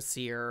a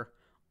seer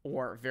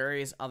or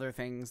various other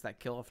things that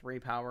kill a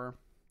 3-power.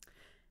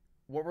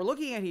 What we're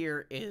looking at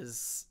here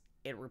is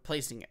it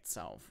replacing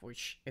itself,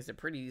 which is a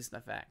pretty decent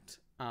effect.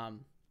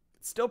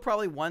 Still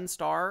probably 1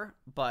 star,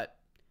 but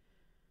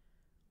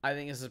I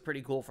think this is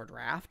pretty cool for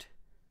draft.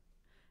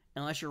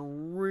 Unless you're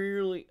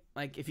really,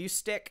 like, if you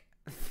stick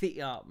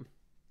the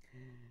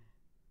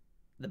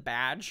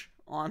badge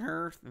on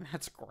her,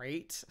 that's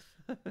great.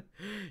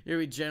 You'll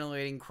be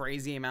generating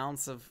crazy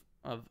amounts of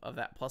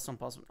that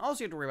 +1/+1.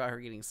 Also, you have to worry about her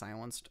getting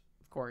silenced,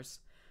 of course.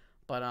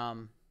 But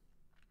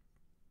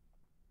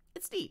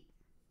it's neat.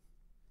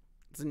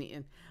 It's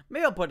neat.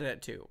 Maybe I'll put it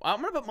at 2.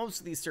 I'm gonna put most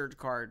of these Surge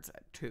cards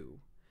at 2.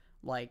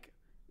 Like,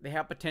 they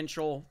have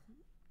potential,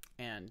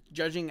 and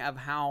judging of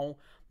how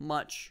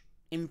much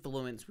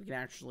influence we can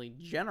actually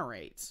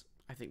generate,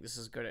 I think this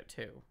is good at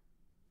 2.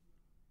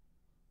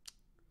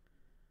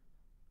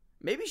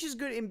 Maybe she's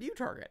good at imbue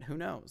target. Who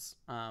knows?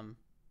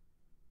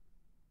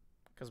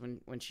 Because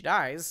when she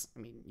dies, I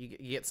mean, you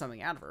get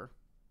something out of her,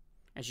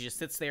 and she just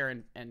sits there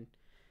and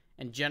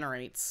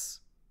generates.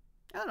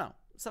 I don't know,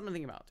 something to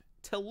think about.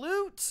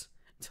 Talute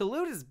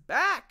is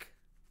back.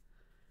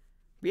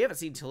 We haven't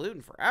seen Talute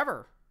in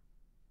forever.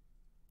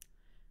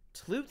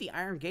 Talute the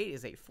Iron Gate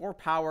is a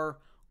 4-power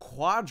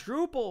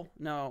quadruple.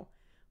 No,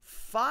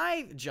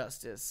 5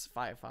 justice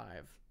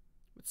 5/5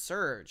 with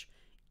Surge.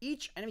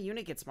 Each enemy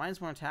unit gets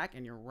 -1 attack,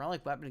 and your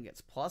relic weapon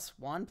gets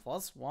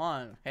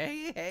 +1/+1.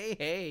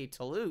 Hey,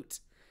 Talute.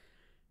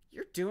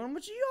 You're doing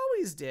what you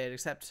always did,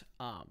 except,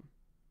 yeah,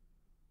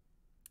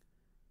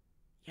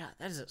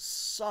 that is a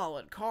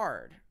solid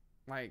card.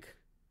 Like,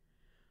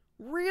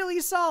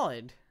 really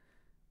solid.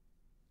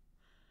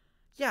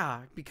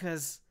 Yeah,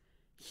 because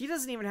he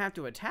doesn't even have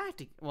to attack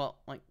to,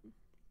 well, like, you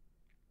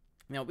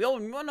know, we all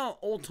know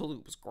old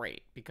Talute was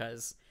great,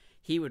 because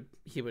he would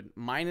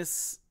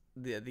minus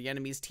the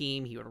enemy's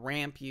team, he would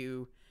ramp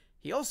you.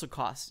 He also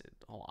costed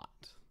a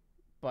lot.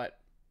 But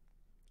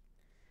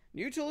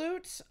new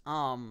Talute,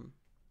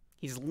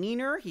 he's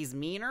leaner, he's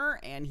meaner,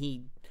 and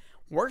he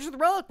works with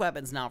relic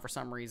weapons now for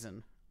some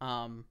reason.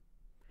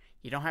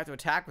 You don't have to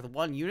attack with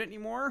 1 unit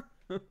anymore.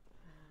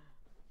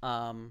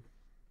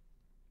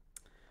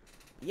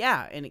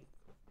 Yeah, and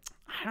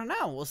I don't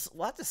know.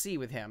 We'll have to see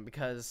with him,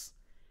 because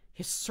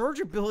his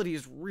Surge ability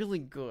is really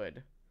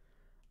good.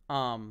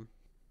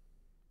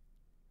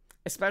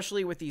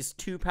 Especially with these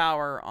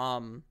 2-power,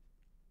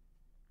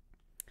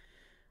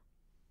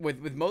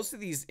 with most of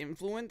these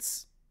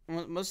influence,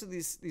 most of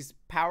these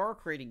power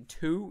creating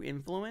 2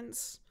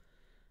 influence,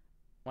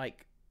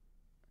 like,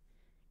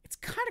 it's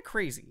kind of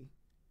crazy.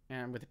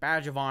 And with the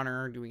Badge of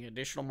Honor doing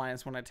additional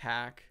 -1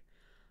 attack,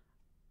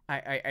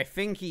 I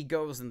think he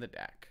goes in the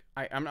deck.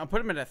 I'll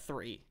put him at a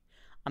 3.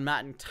 I'm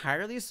not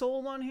entirely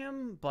sold on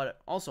him,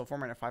 but also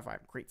 4-mana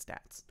 5/5, great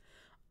stats.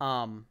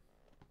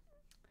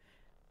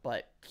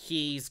 But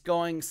he's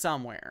going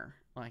somewhere.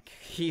 Like,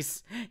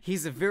 he's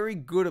a very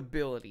good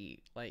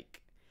ability.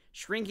 Like,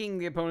 shrinking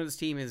the opponent's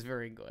team is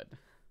very good.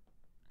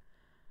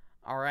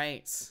 All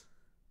right.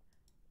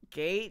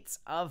 Gates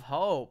of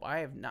Hope. I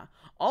have not.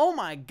 Oh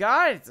my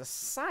god, it's a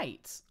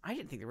sight. I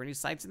didn't think there were any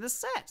sights in this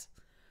set.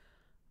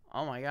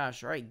 Oh my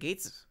gosh. All right.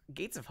 Gates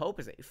of Hope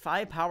is a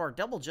 5-power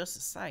double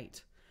justice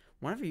sight.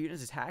 Whenever your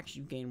unit attacks,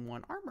 you gain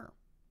 1 armor.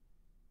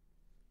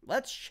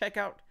 Let's check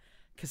out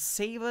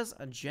Kaseva's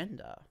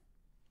agenda.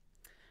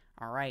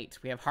 Alright,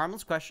 we have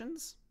Harmless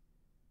Questions,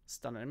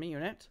 Stun enemy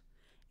unit,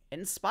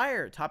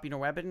 Inspire, top unit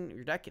weapon,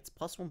 your deck gets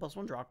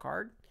 +1/+1 draw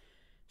card,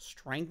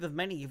 Strength of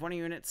Many, give one of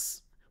your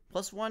units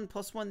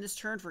 +1/+1 this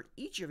turn for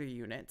each of your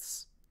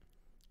units,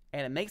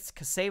 and it makes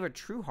Kaseva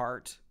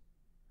Trueheart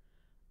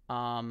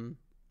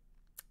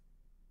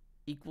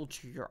equal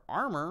to your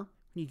armor.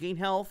 When you gain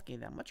health,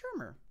 gain that much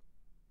armor.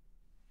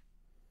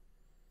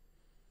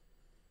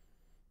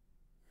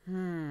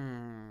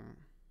 That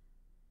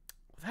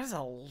is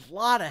a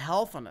lot of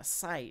health on a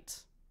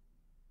site.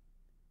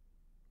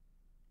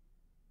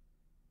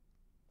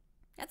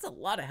 That's a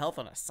lot of health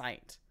on a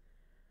site.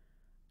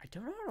 I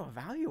don't know how to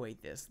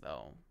evaluate this,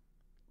 though.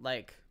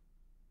 Like,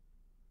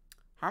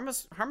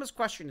 harmless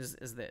question is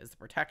the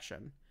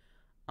protection.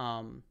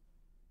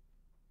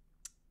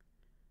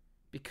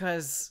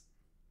 Because,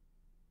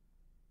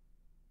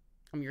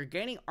 I mean, you're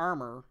gaining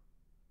armor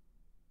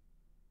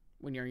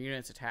when your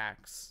units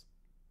attacks.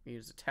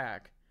 Use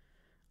attack.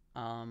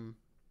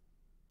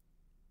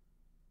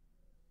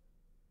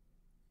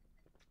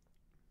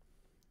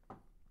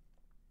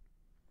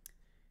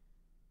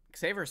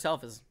 Save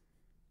herself is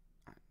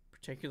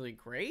particularly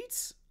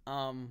great.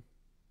 I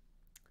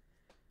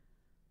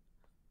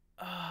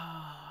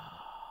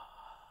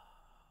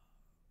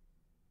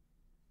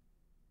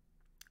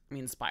mean,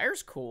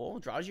 Inspire's cool.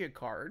 Draws you a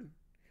card.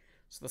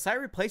 So the site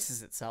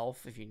replaces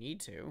itself if you need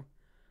to.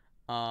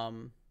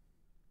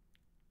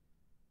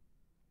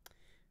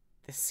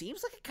 This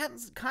seems like it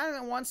kind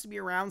of wants to be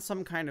around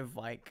some kind of,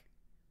 like,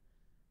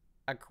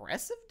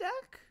 aggressive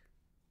deck.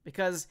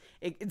 Because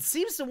it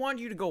seems to want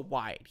you to go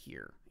wide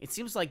here. It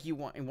seems like it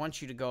wants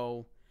you to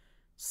go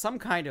some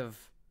kind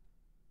of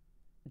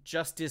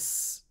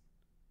Justice,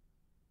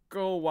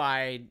 go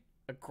wide,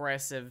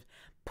 aggressive.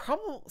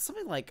 Probably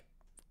something like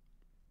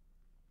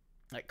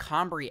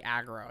Combri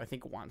aggro, I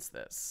think, wants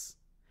this.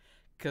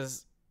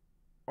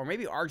 Or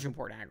maybe Argent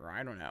aggro,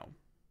 I don't know.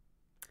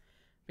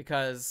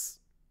 Because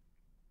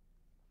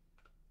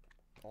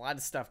a lot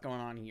of stuff going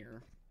on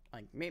here.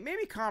 Like,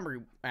 maybe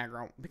Combri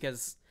aggro,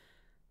 because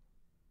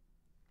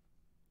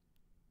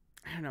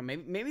I don't know,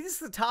 maybe this is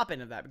the top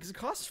end of that, because it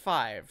costs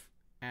 5,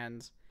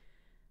 and,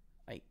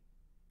 like,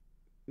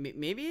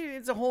 maybe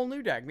it's a whole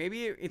new deck.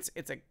 Maybe it's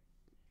a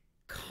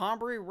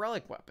Combri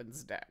Relic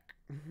Weapons deck.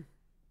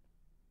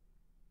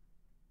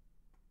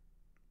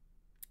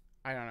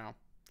 I don't know.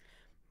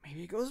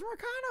 Maybe it goes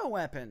Mercano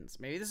Weapons.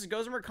 Maybe this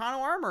goes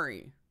Mercano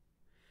Armory.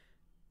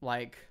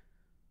 Like,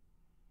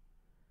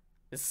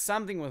 it's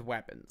something with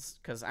weapons,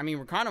 because, I mean,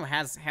 Mercano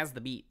has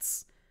the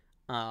beats.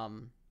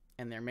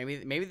 In there.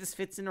 Maybe this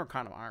fits in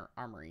Mercano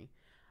Armory.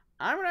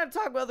 I'm gonna have to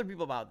talk with other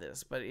people about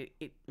this, but I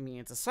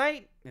mean, it's a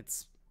site.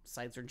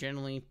 Sites are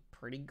generally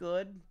pretty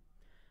good.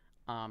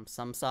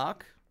 Some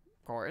suck,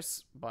 of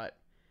course, but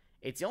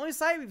it's the only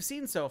site we've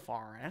seen so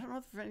far. I don't know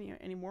if there's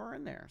any more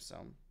in there.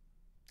 So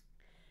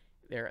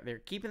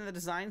they're keeping the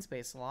design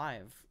space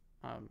alive.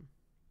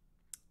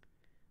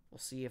 We'll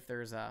see if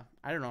there's a.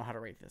 I don't know how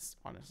to rate this,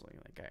 honestly.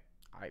 Like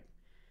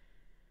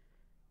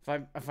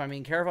if I'm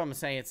being careful, I'm gonna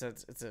say it's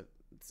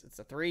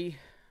a 3,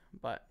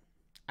 but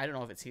I don't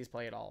know if it's He's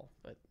Play at all.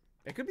 But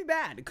it could be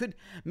bad. It could.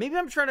 Maybe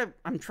I'm trying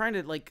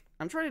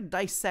to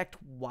dissect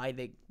why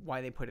they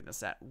put it in the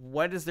set.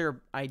 What is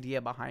their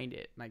idea behind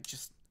it? And I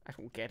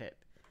don't get it.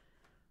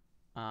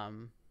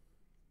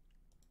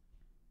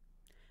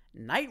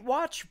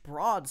 Nightwatch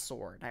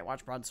Broadsword.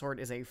 Nightwatch Broadsword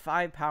is a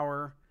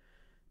 5-power,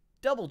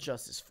 double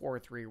justice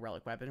 4/3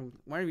 relic weapon.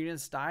 One of your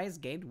units dies,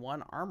 gained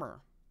 1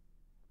 armor.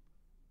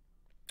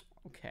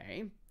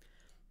 Okay.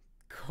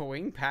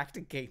 Going back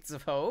to Gates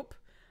of Hope.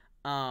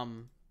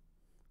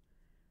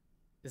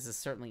 This is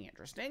certainly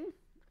interesting.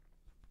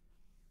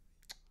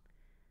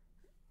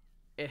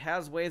 It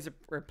has ways of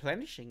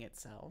replenishing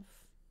itself.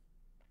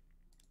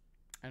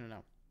 I don't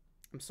know.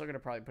 I'm still going to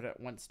probably put it at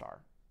 1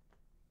 star.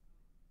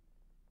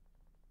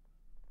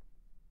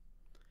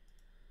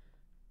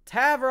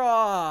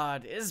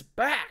 Tavrod is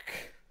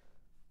back!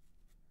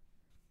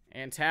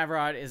 And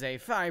Tavrod is a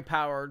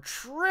 5-power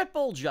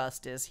triple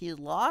justice. He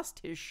lost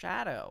his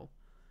shadow.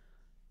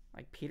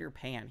 Like Peter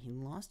Pan, he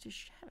lost his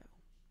shadow.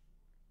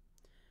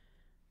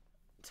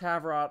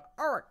 Tavrod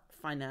Art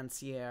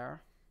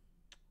Financier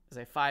is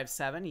a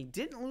 5/7. He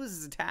didn't lose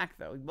his attack,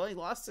 though. Well, he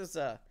lost his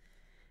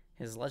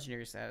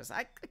legendary status.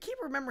 I keep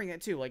remembering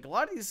it, too. Like, a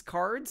lot of these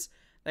cards,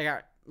 they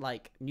got,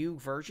 like, new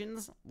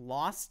versions,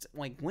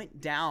 went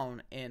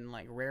down in,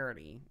 like,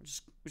 rarity.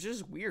 Which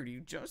is weird.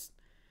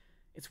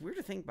 It's weird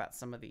to think about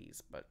some of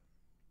these, but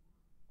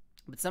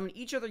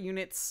each other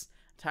unit's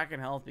attack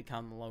and health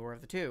become lower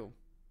of the 2.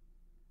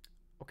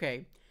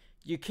 Okay,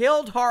 you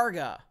killed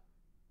Harga.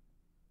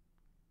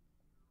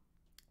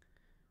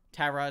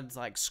 Tavrod's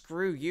like,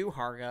 screw you,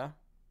 Harga.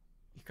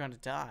 You're gonna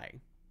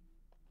die.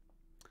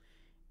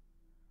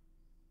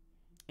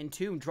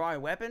 Entomb, draw a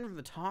weapon from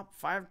the top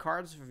 5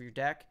 cards of your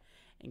deck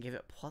and give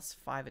it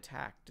 +5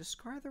 attack.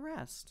 Discard the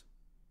rest.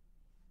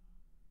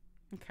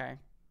 Okay.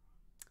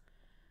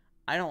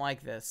 I don't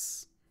like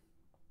this.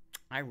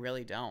 I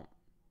really don't.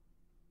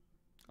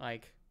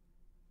 Like,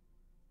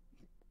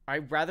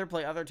 I'd rather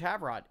play other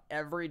Tavrod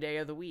every day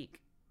of the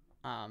week.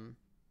 And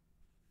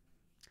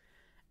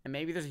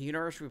maybe there's a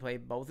universe where we play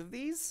both of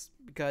these,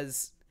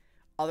 because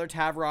other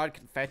Tavrod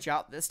can fetch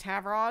out this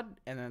Tavrod,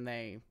 and then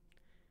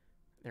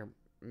they're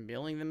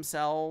milling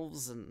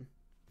themselves and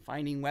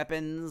finding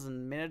weapons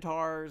and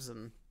minotaurs,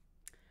 and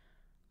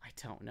I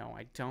don't know.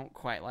 I don't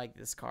quite like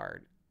this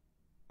card.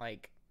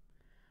 Like,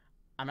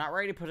 I'm not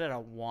ready to put it at a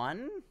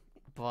 1,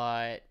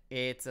 but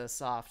it's a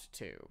soft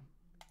 2.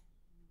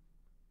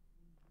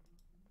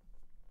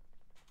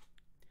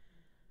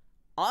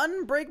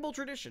 Unbreakable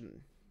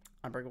Tradition.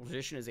 Unbreakable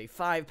Tradition is a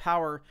 5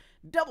 power,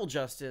 double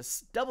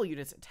justice, double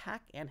units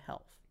attack and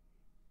health.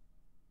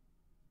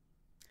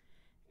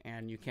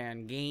 And you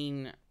can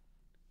gain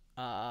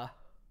double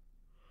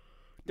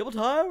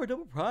time or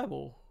double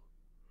primal.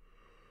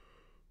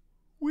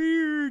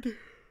 Weird.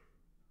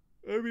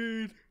 I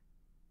mean,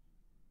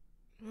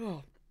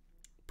 oh,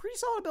 pretty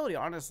solid ability,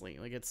 honestly.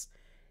 Like it's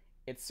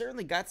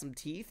certainly got some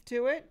teeth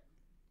to it.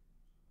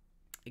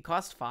 It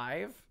costs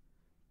 5,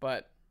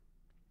 but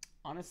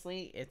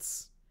honestly, I'm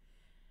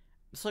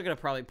still gonna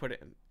probably put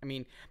it. I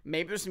mean,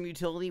 maybe there's some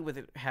utility with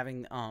it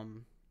having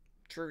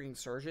triggering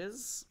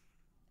surges,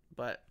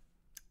 but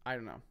I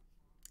don't know,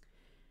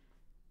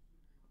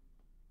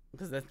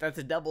 because that's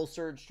a double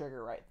surge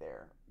trigger right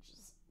there, which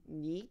is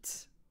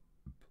neat.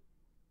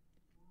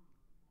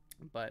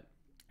 But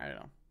I don't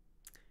know.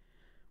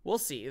 We'll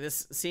see.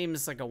 This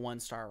seems like a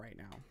 1-star right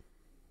now.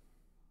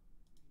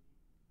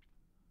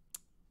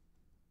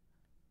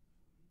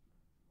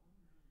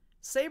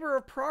 Saber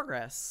of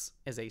Progress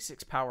is a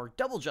 6 power,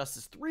 double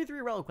justice,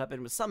 3/3 relic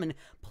weapon with summon.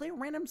 Play a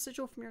random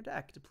sigil from your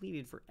deck,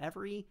 depleted for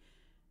every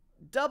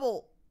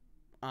double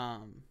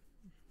time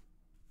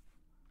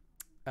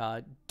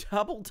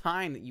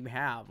that you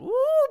have. Woo,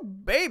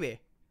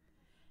 baby!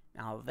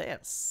 Now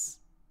this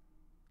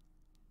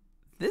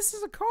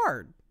is a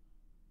card.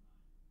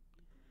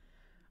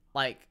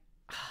 Like,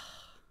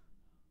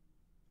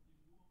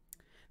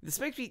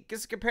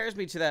 this compares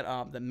me to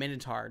that the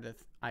Minotaur.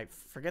 I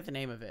forget the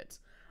name of it.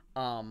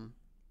 The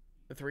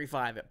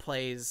 3/5. It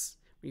plays,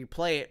 when you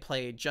play it,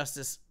 play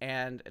justice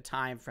and a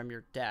time from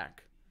your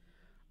deck.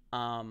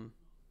 I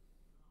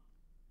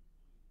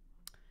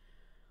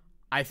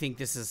think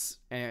this is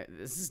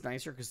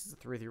nicer because it's a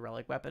 3/3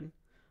 relic weapon.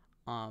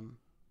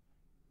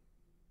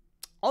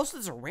 Also,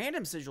 there's a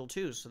random sigil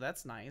too, so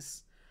that's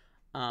nice.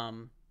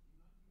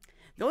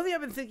 The only thing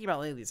I've been thinking about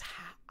lately is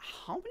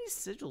how many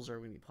sigils are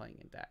we going to be playing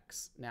in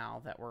decks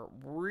now that we're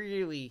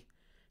really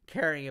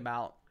caring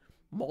about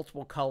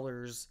multiple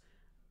colors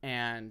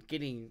and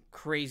getting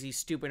crazy,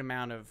 stupid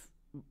amount of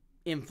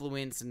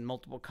influence in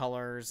multiple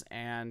colors.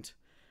 And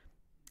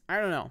I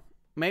don't know.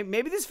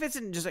 Maybe this fits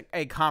in just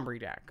a Combri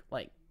deck,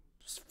 like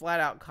just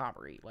flat out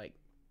Combri, like.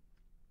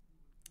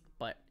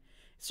 But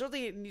it's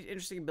certainly an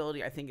interesting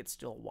ability. I think it's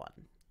still 1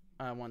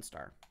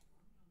 star.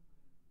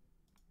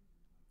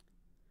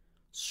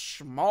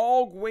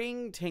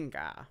 Smogwing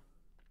Tinker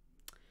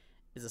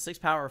is a 6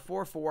 power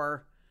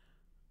 4/4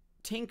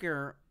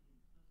 Tinker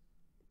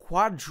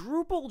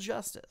quadruple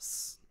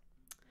justice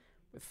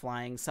with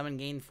flying, summon,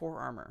 gain 4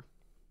 armor.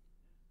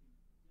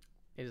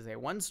 It is a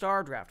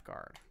 1-star draft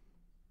card.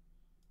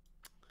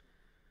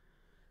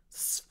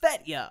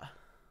 Svetya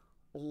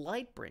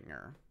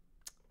Lightbringer.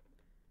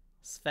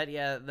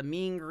 Svetya, the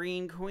mean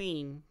green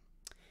queen,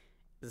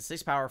 is a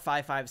 6 power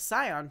 5/5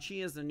 Scion.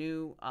 She is the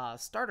new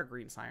starter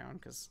green Scion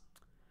because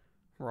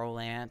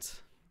Roland.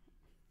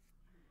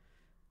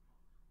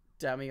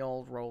 Dummy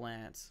old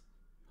Roland.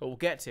 Who we'll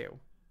get to.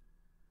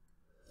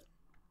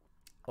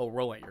 Oh,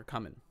 Roland, you're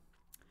coming.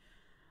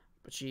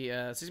 But she,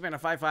 6 mana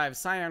 5/5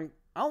 Scion.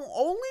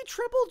 Only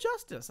triple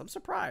justice. I'm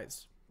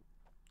surprised.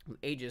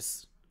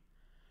 Aegis.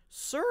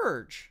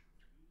 Surge.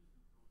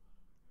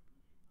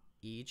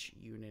 Each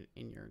unit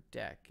in your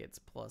deck gets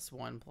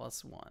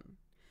 +1/+1.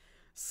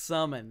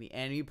 Summon. The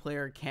enemy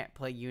player can't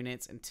play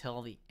units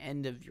until the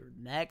end of your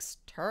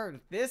next turn.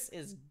 This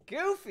is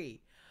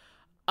goofy.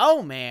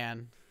 Oh,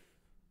 man.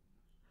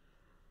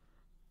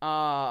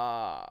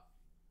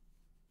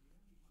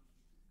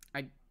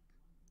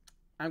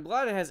 I'm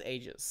glad it has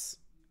Aegis,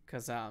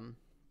 because it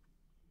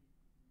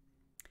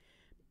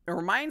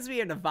reminds me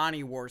of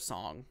Navani War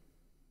Song,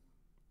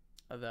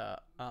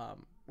 the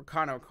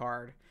Rakano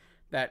card,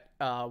 that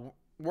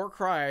war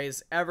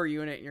cries every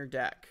unit in your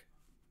deck.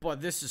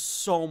 But this is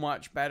so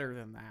much better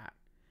than that.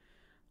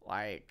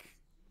 Like,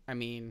 I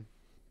mean,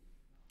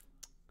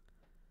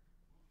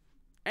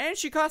 and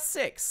she costs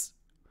 6.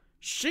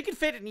 She could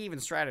fit in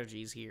even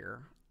strategies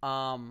here.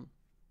 I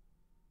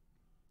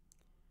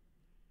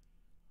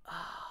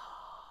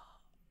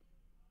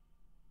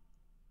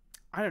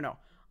don't know.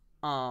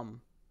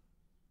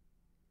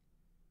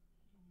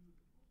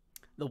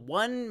 The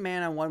 1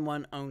 mana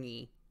 1/1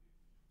 Oni,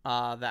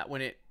 that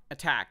when it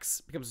attacks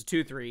becomes a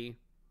 2/3,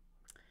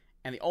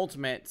 and the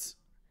ultimate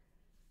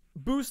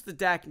boosts the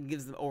deck and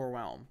gives them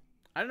overwhelm.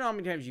 I don't know how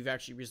many times you've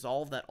actually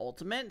resolved that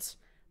ultimate,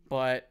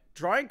 but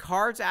drawing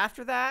cards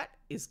after that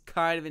is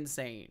kind of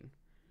insane.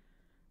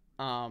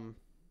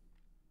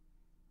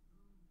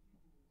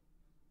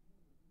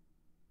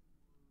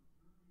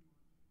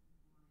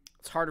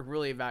 It's hard to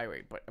really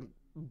evaluate, but I'm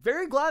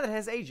very glad it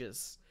has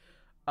Aegis.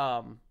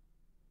 Because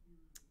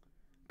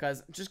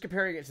just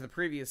comparing it to the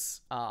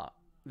previous,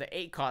 the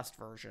 8-cost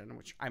version,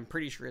 which I'm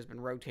pretty sure has been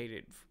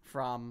rotated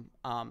from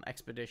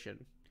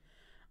Expedition.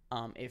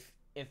 If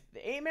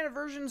the 8-mana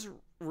version's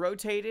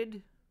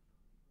rotated,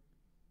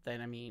 then,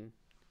 I mean,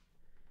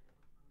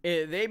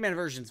 The 8-mana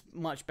version's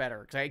much better,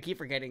 because I keep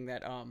forgetting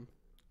that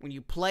when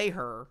you play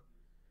her,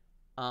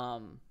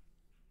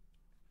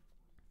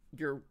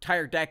 your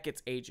entire deck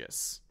gets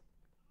Aegis,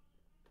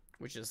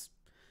 which is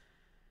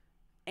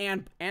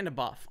and a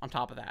buff on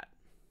top of that.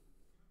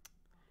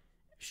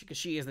 Because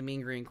she is the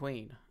mean green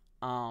queen.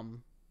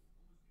 But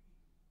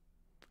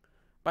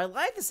I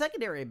like the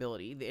secondary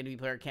ability. The enemy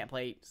player can't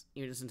play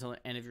Aegis until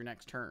the end of your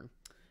next turn.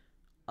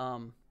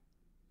 In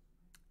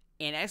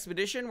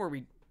Expedition, where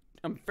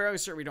I'm fairly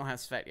certain we don't have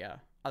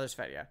Svetya, other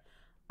Svetya,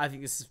 I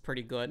think this is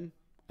pretty good.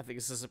 I think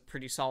this is a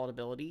pretty solid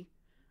ability.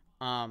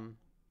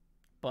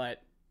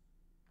 But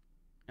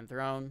in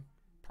Throne,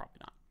 probably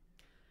not.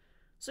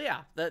 So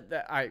yeah,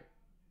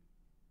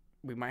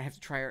 we might have to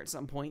try her at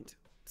some point.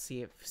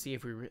 See if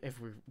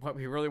what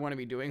we really want to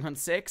be doing on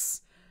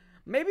 6.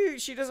 Maybe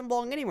she doesn't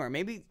belong anywhere.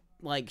 Maybe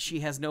like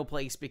she has no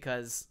place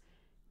because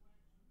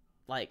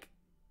like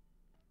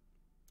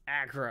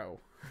aggro.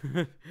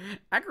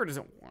 Aggro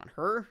doesn't want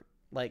her.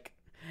 Like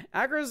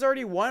aggro's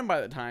already won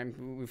by the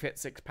time we've hit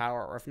 6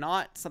 power, or if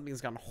not,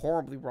 something's gone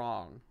horribly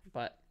wrong.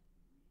 But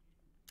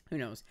who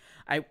knows?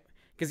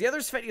 Because the other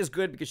Svetya is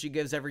good because she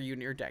gives every unit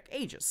in your deck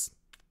Aegis,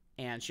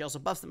 and she also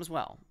buffs them as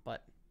well.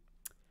 But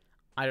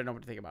I don't know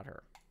what to think about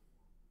her.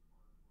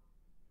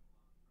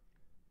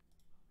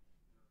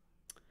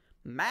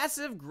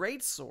 Massive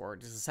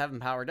Greatsword. This is 7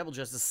 power, double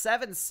justice,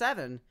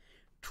 7/7,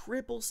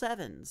 triple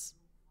 7s.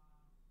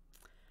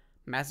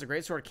 Massive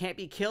Greatsword can't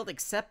be killed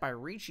except by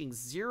reaching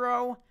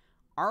 0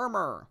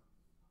 armor.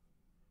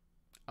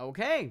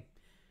 Okay.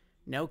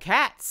 No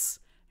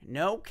cats.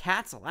 No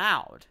cats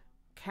allowed.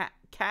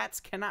 Cats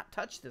cannot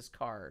touch this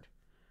card.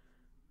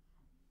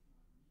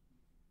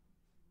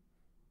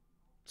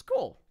 It's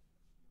cool.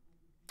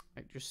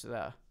 It's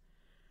a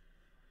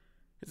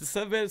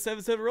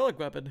 7/7 relic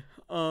weapon.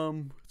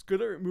 It's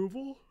good at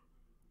removal.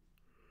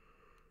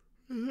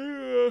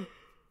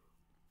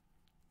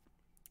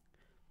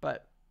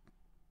 But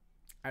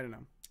I don't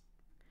know.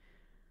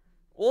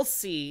 We'll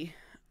see.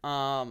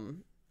 I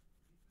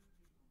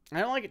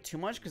don't like it too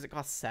much because it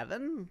costs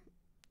 7.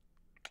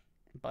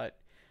 But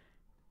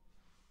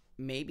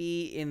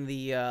maybe in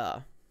the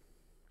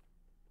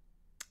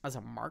as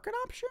a market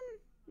option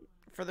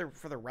for the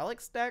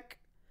relics deck,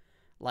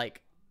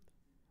 like.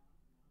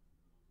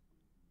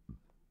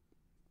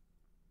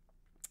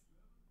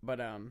 But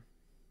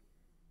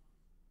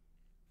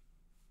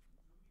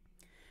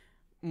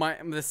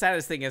the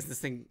saddest thing is this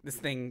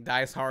thing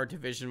dies hard to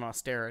Vision of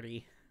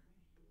Austerity.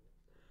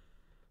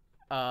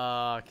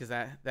 Because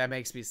that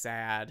makes me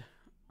sad.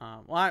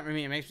 Well, I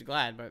mean, it makes me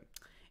glad, but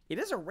it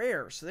is a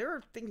rare, so they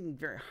were thinking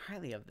very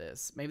highly of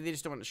this. Maybe they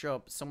just don't want to show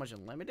up so much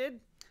in limited.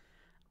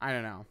 I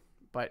don't know,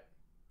 but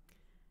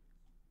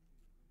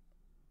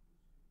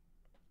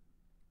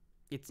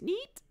it's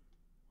neat.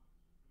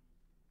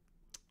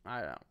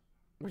 I don't know.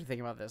 What do you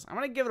think about this? I'm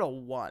going to give it a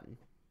 1.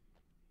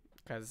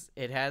 Because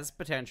it has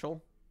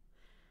potential.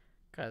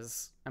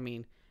 Because, I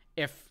mean,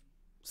 if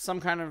some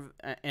kind of,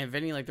 if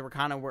any, like the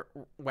Rakana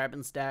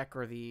weapons deck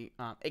or the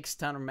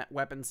Ixtan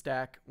weapons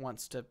deck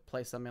wants to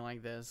play something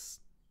like this,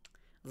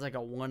 it's like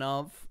a 1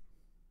 of.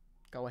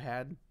 Go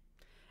ahead.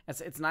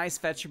 It's nice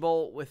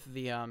fetchable with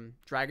the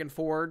Dragon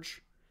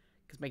Forge.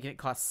 Because making it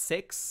cost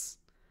 6.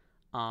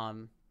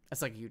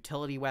 It's like a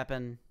utility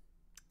weapon.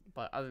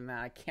 But other than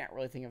that, I can't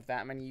really think of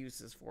that many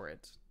uses for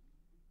it.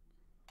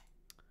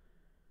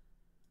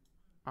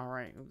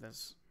 Alright,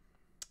 there's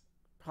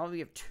probably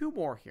have 2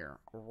 more here.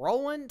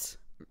 Roland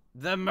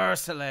the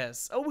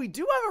Merciless. Oh, we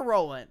do have a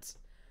Roland.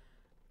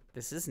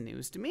 This is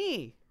news to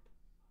me.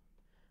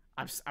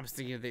 I was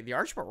thinking of the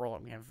Archport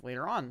Roland we have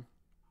later on.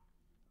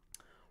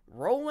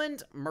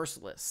 Roland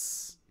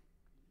Merciless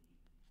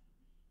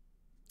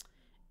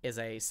is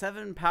a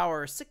 7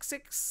 power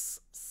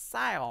 6/6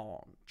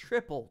 Scion,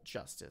 triple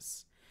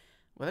justice.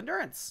 With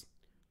endurance.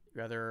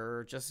 Your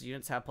other justice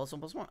units have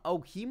 +1/+1.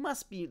 Oh, he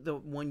must be the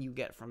one you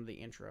get from the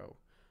intro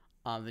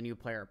of the new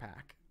player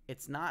pack.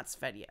 It's not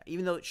Svetya,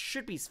 even though it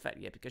should be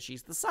Svetya because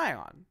she's the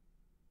Scion.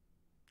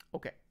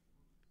 Okay.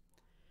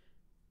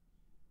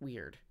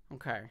 Weird.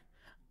 Okay.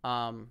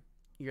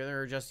 Your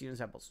other justice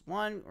units have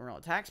 +1. Roll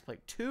attacks. Play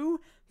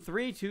 2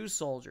 3/2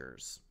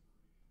 soldiers.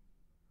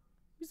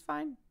 He's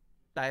fine.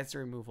 Dies to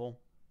removal.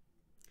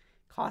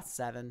 Cost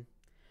 7.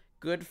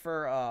 Good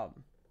for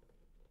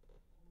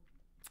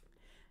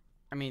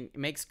I mean, it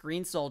makes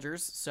green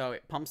soldiers, so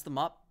it pumps them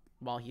up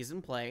while he's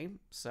in play.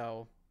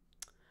 So,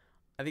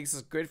 I think this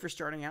is good for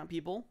starting out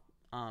people.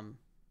 Other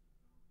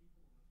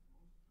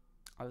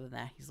than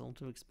that, he's a little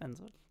too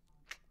expensive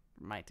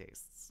for my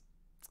tastes.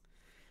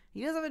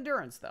 He does have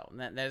endurance, though. And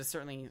that is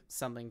certainly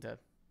something to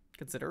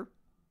consider.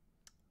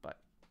 But,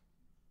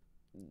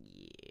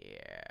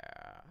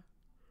 yeah.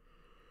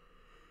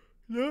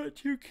 Not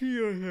too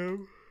keen on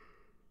him.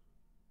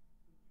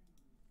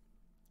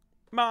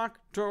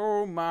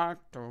 Mocto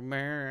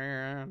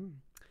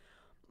man.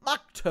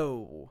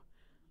 Mocto.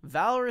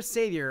 Valorous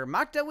Savior.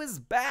 Mocto is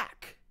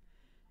back.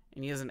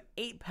 And he has an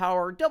 8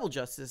 power double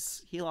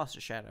justice. He lost a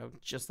shadow,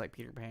 just like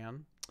Peter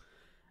Pan.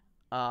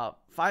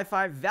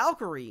 5/5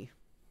 Valkyrie.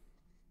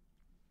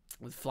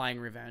 with Flying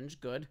Revenge.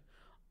 Good.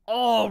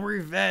 Oh,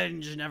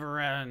 revenge never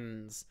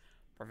ends.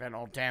 Prevent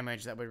all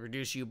damage that would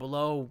reduce you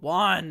below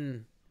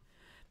 1.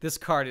 This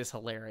card is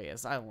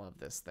hilarious. I love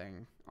this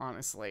thing,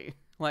 honestly.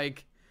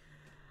 Like,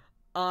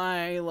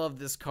 I love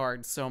this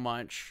card so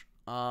much.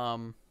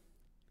 Because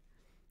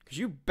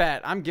you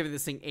bet I'm giving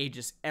this thing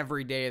Aegis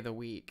every day of the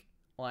week.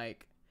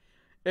 Like,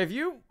 if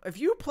you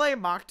play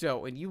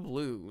Makto and you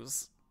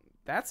lose,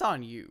 that's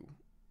on you.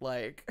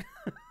 Like,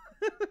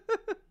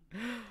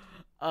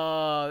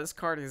 this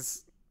card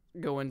is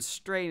going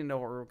straight into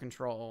horror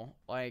control.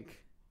 Like,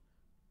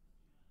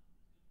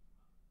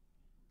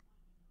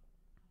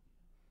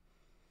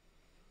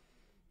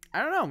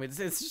 I don't know. It's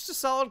just a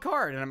solid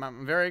card, and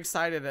I'm very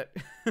excited that,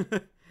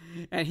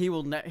 and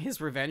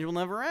his revenge will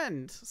never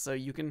end. So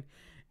you can,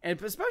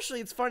 and especially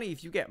it's funny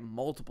if you get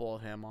multiple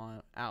of him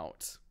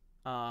out.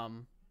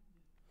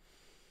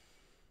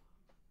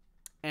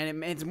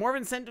 And it's more of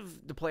an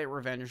incentive to play a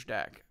revenge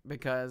deck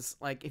because,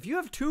 like, if you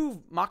have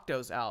 2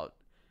 Maktos out,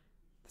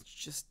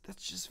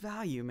 that's just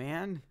value,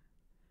 man.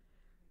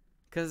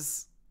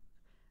 Because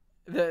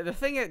the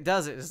thing that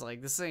does it is,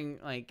 like, this thing,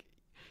 like,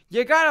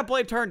 you gotta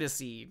play turn to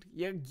seed.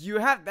 You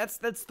have that's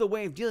the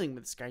way of dealing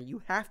with this guy.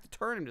 You have to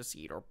turn him to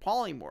seed or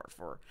polymorph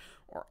or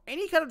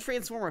any kind of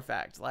transform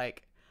effect.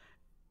 Like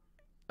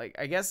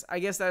I guess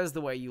that is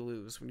the way you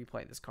lose when you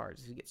play this card.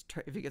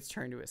 If he gets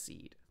turned to a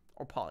seed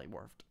or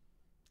polymorphed.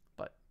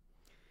 But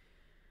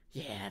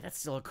yeah, that's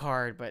still a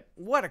card. But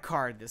what a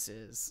card this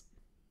is.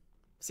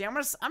 See, I'm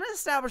gonna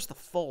establish the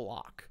full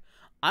lock.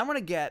 I'm gonna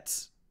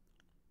get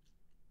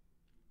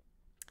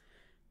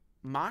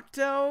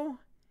Makto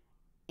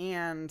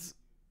and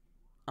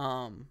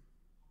God,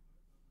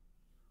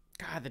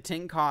 the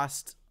 10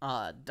 cost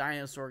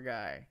dinosaur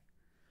guy.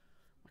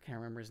 I can't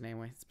remember his name.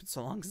 It's been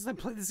so long since I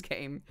played this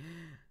game.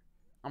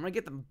 I'm gonna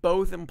get them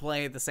both in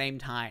play at the same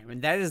time,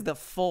 and that is the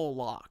full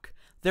lock.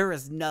 There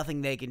is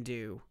nothing they can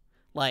do.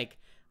 Like,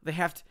 they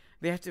have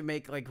to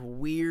make, like,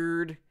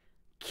 weird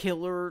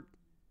killer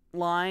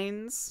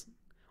lines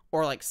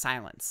or, like,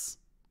 silence.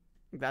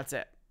 That's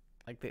it.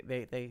 Like,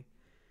 they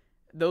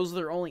those are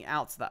their only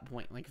outs at that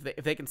point. Like,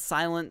 if they can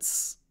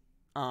silence,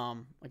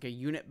 like a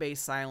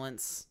unit-based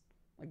silence,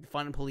 like the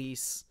Fun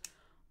Police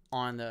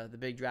on the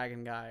big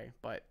dragon guy.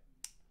 But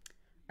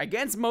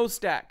against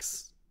most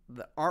decks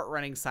that aren't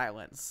running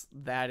silence,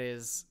 that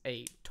is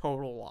a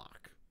total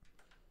lock.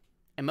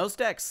 And most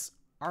decks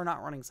are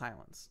not running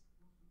silence.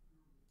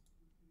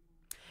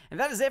 And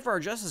that is it for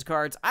our Justice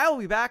cards. I will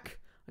be back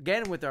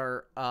again with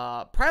our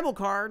Primal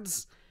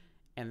cards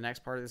in the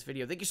next part of this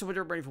video. Thank you so much,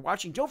 everybody, for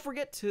watching. Don't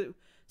forget to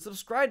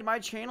subscribe to my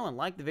channel and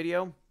like the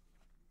video.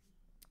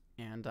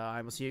 And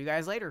I will see you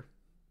guys later.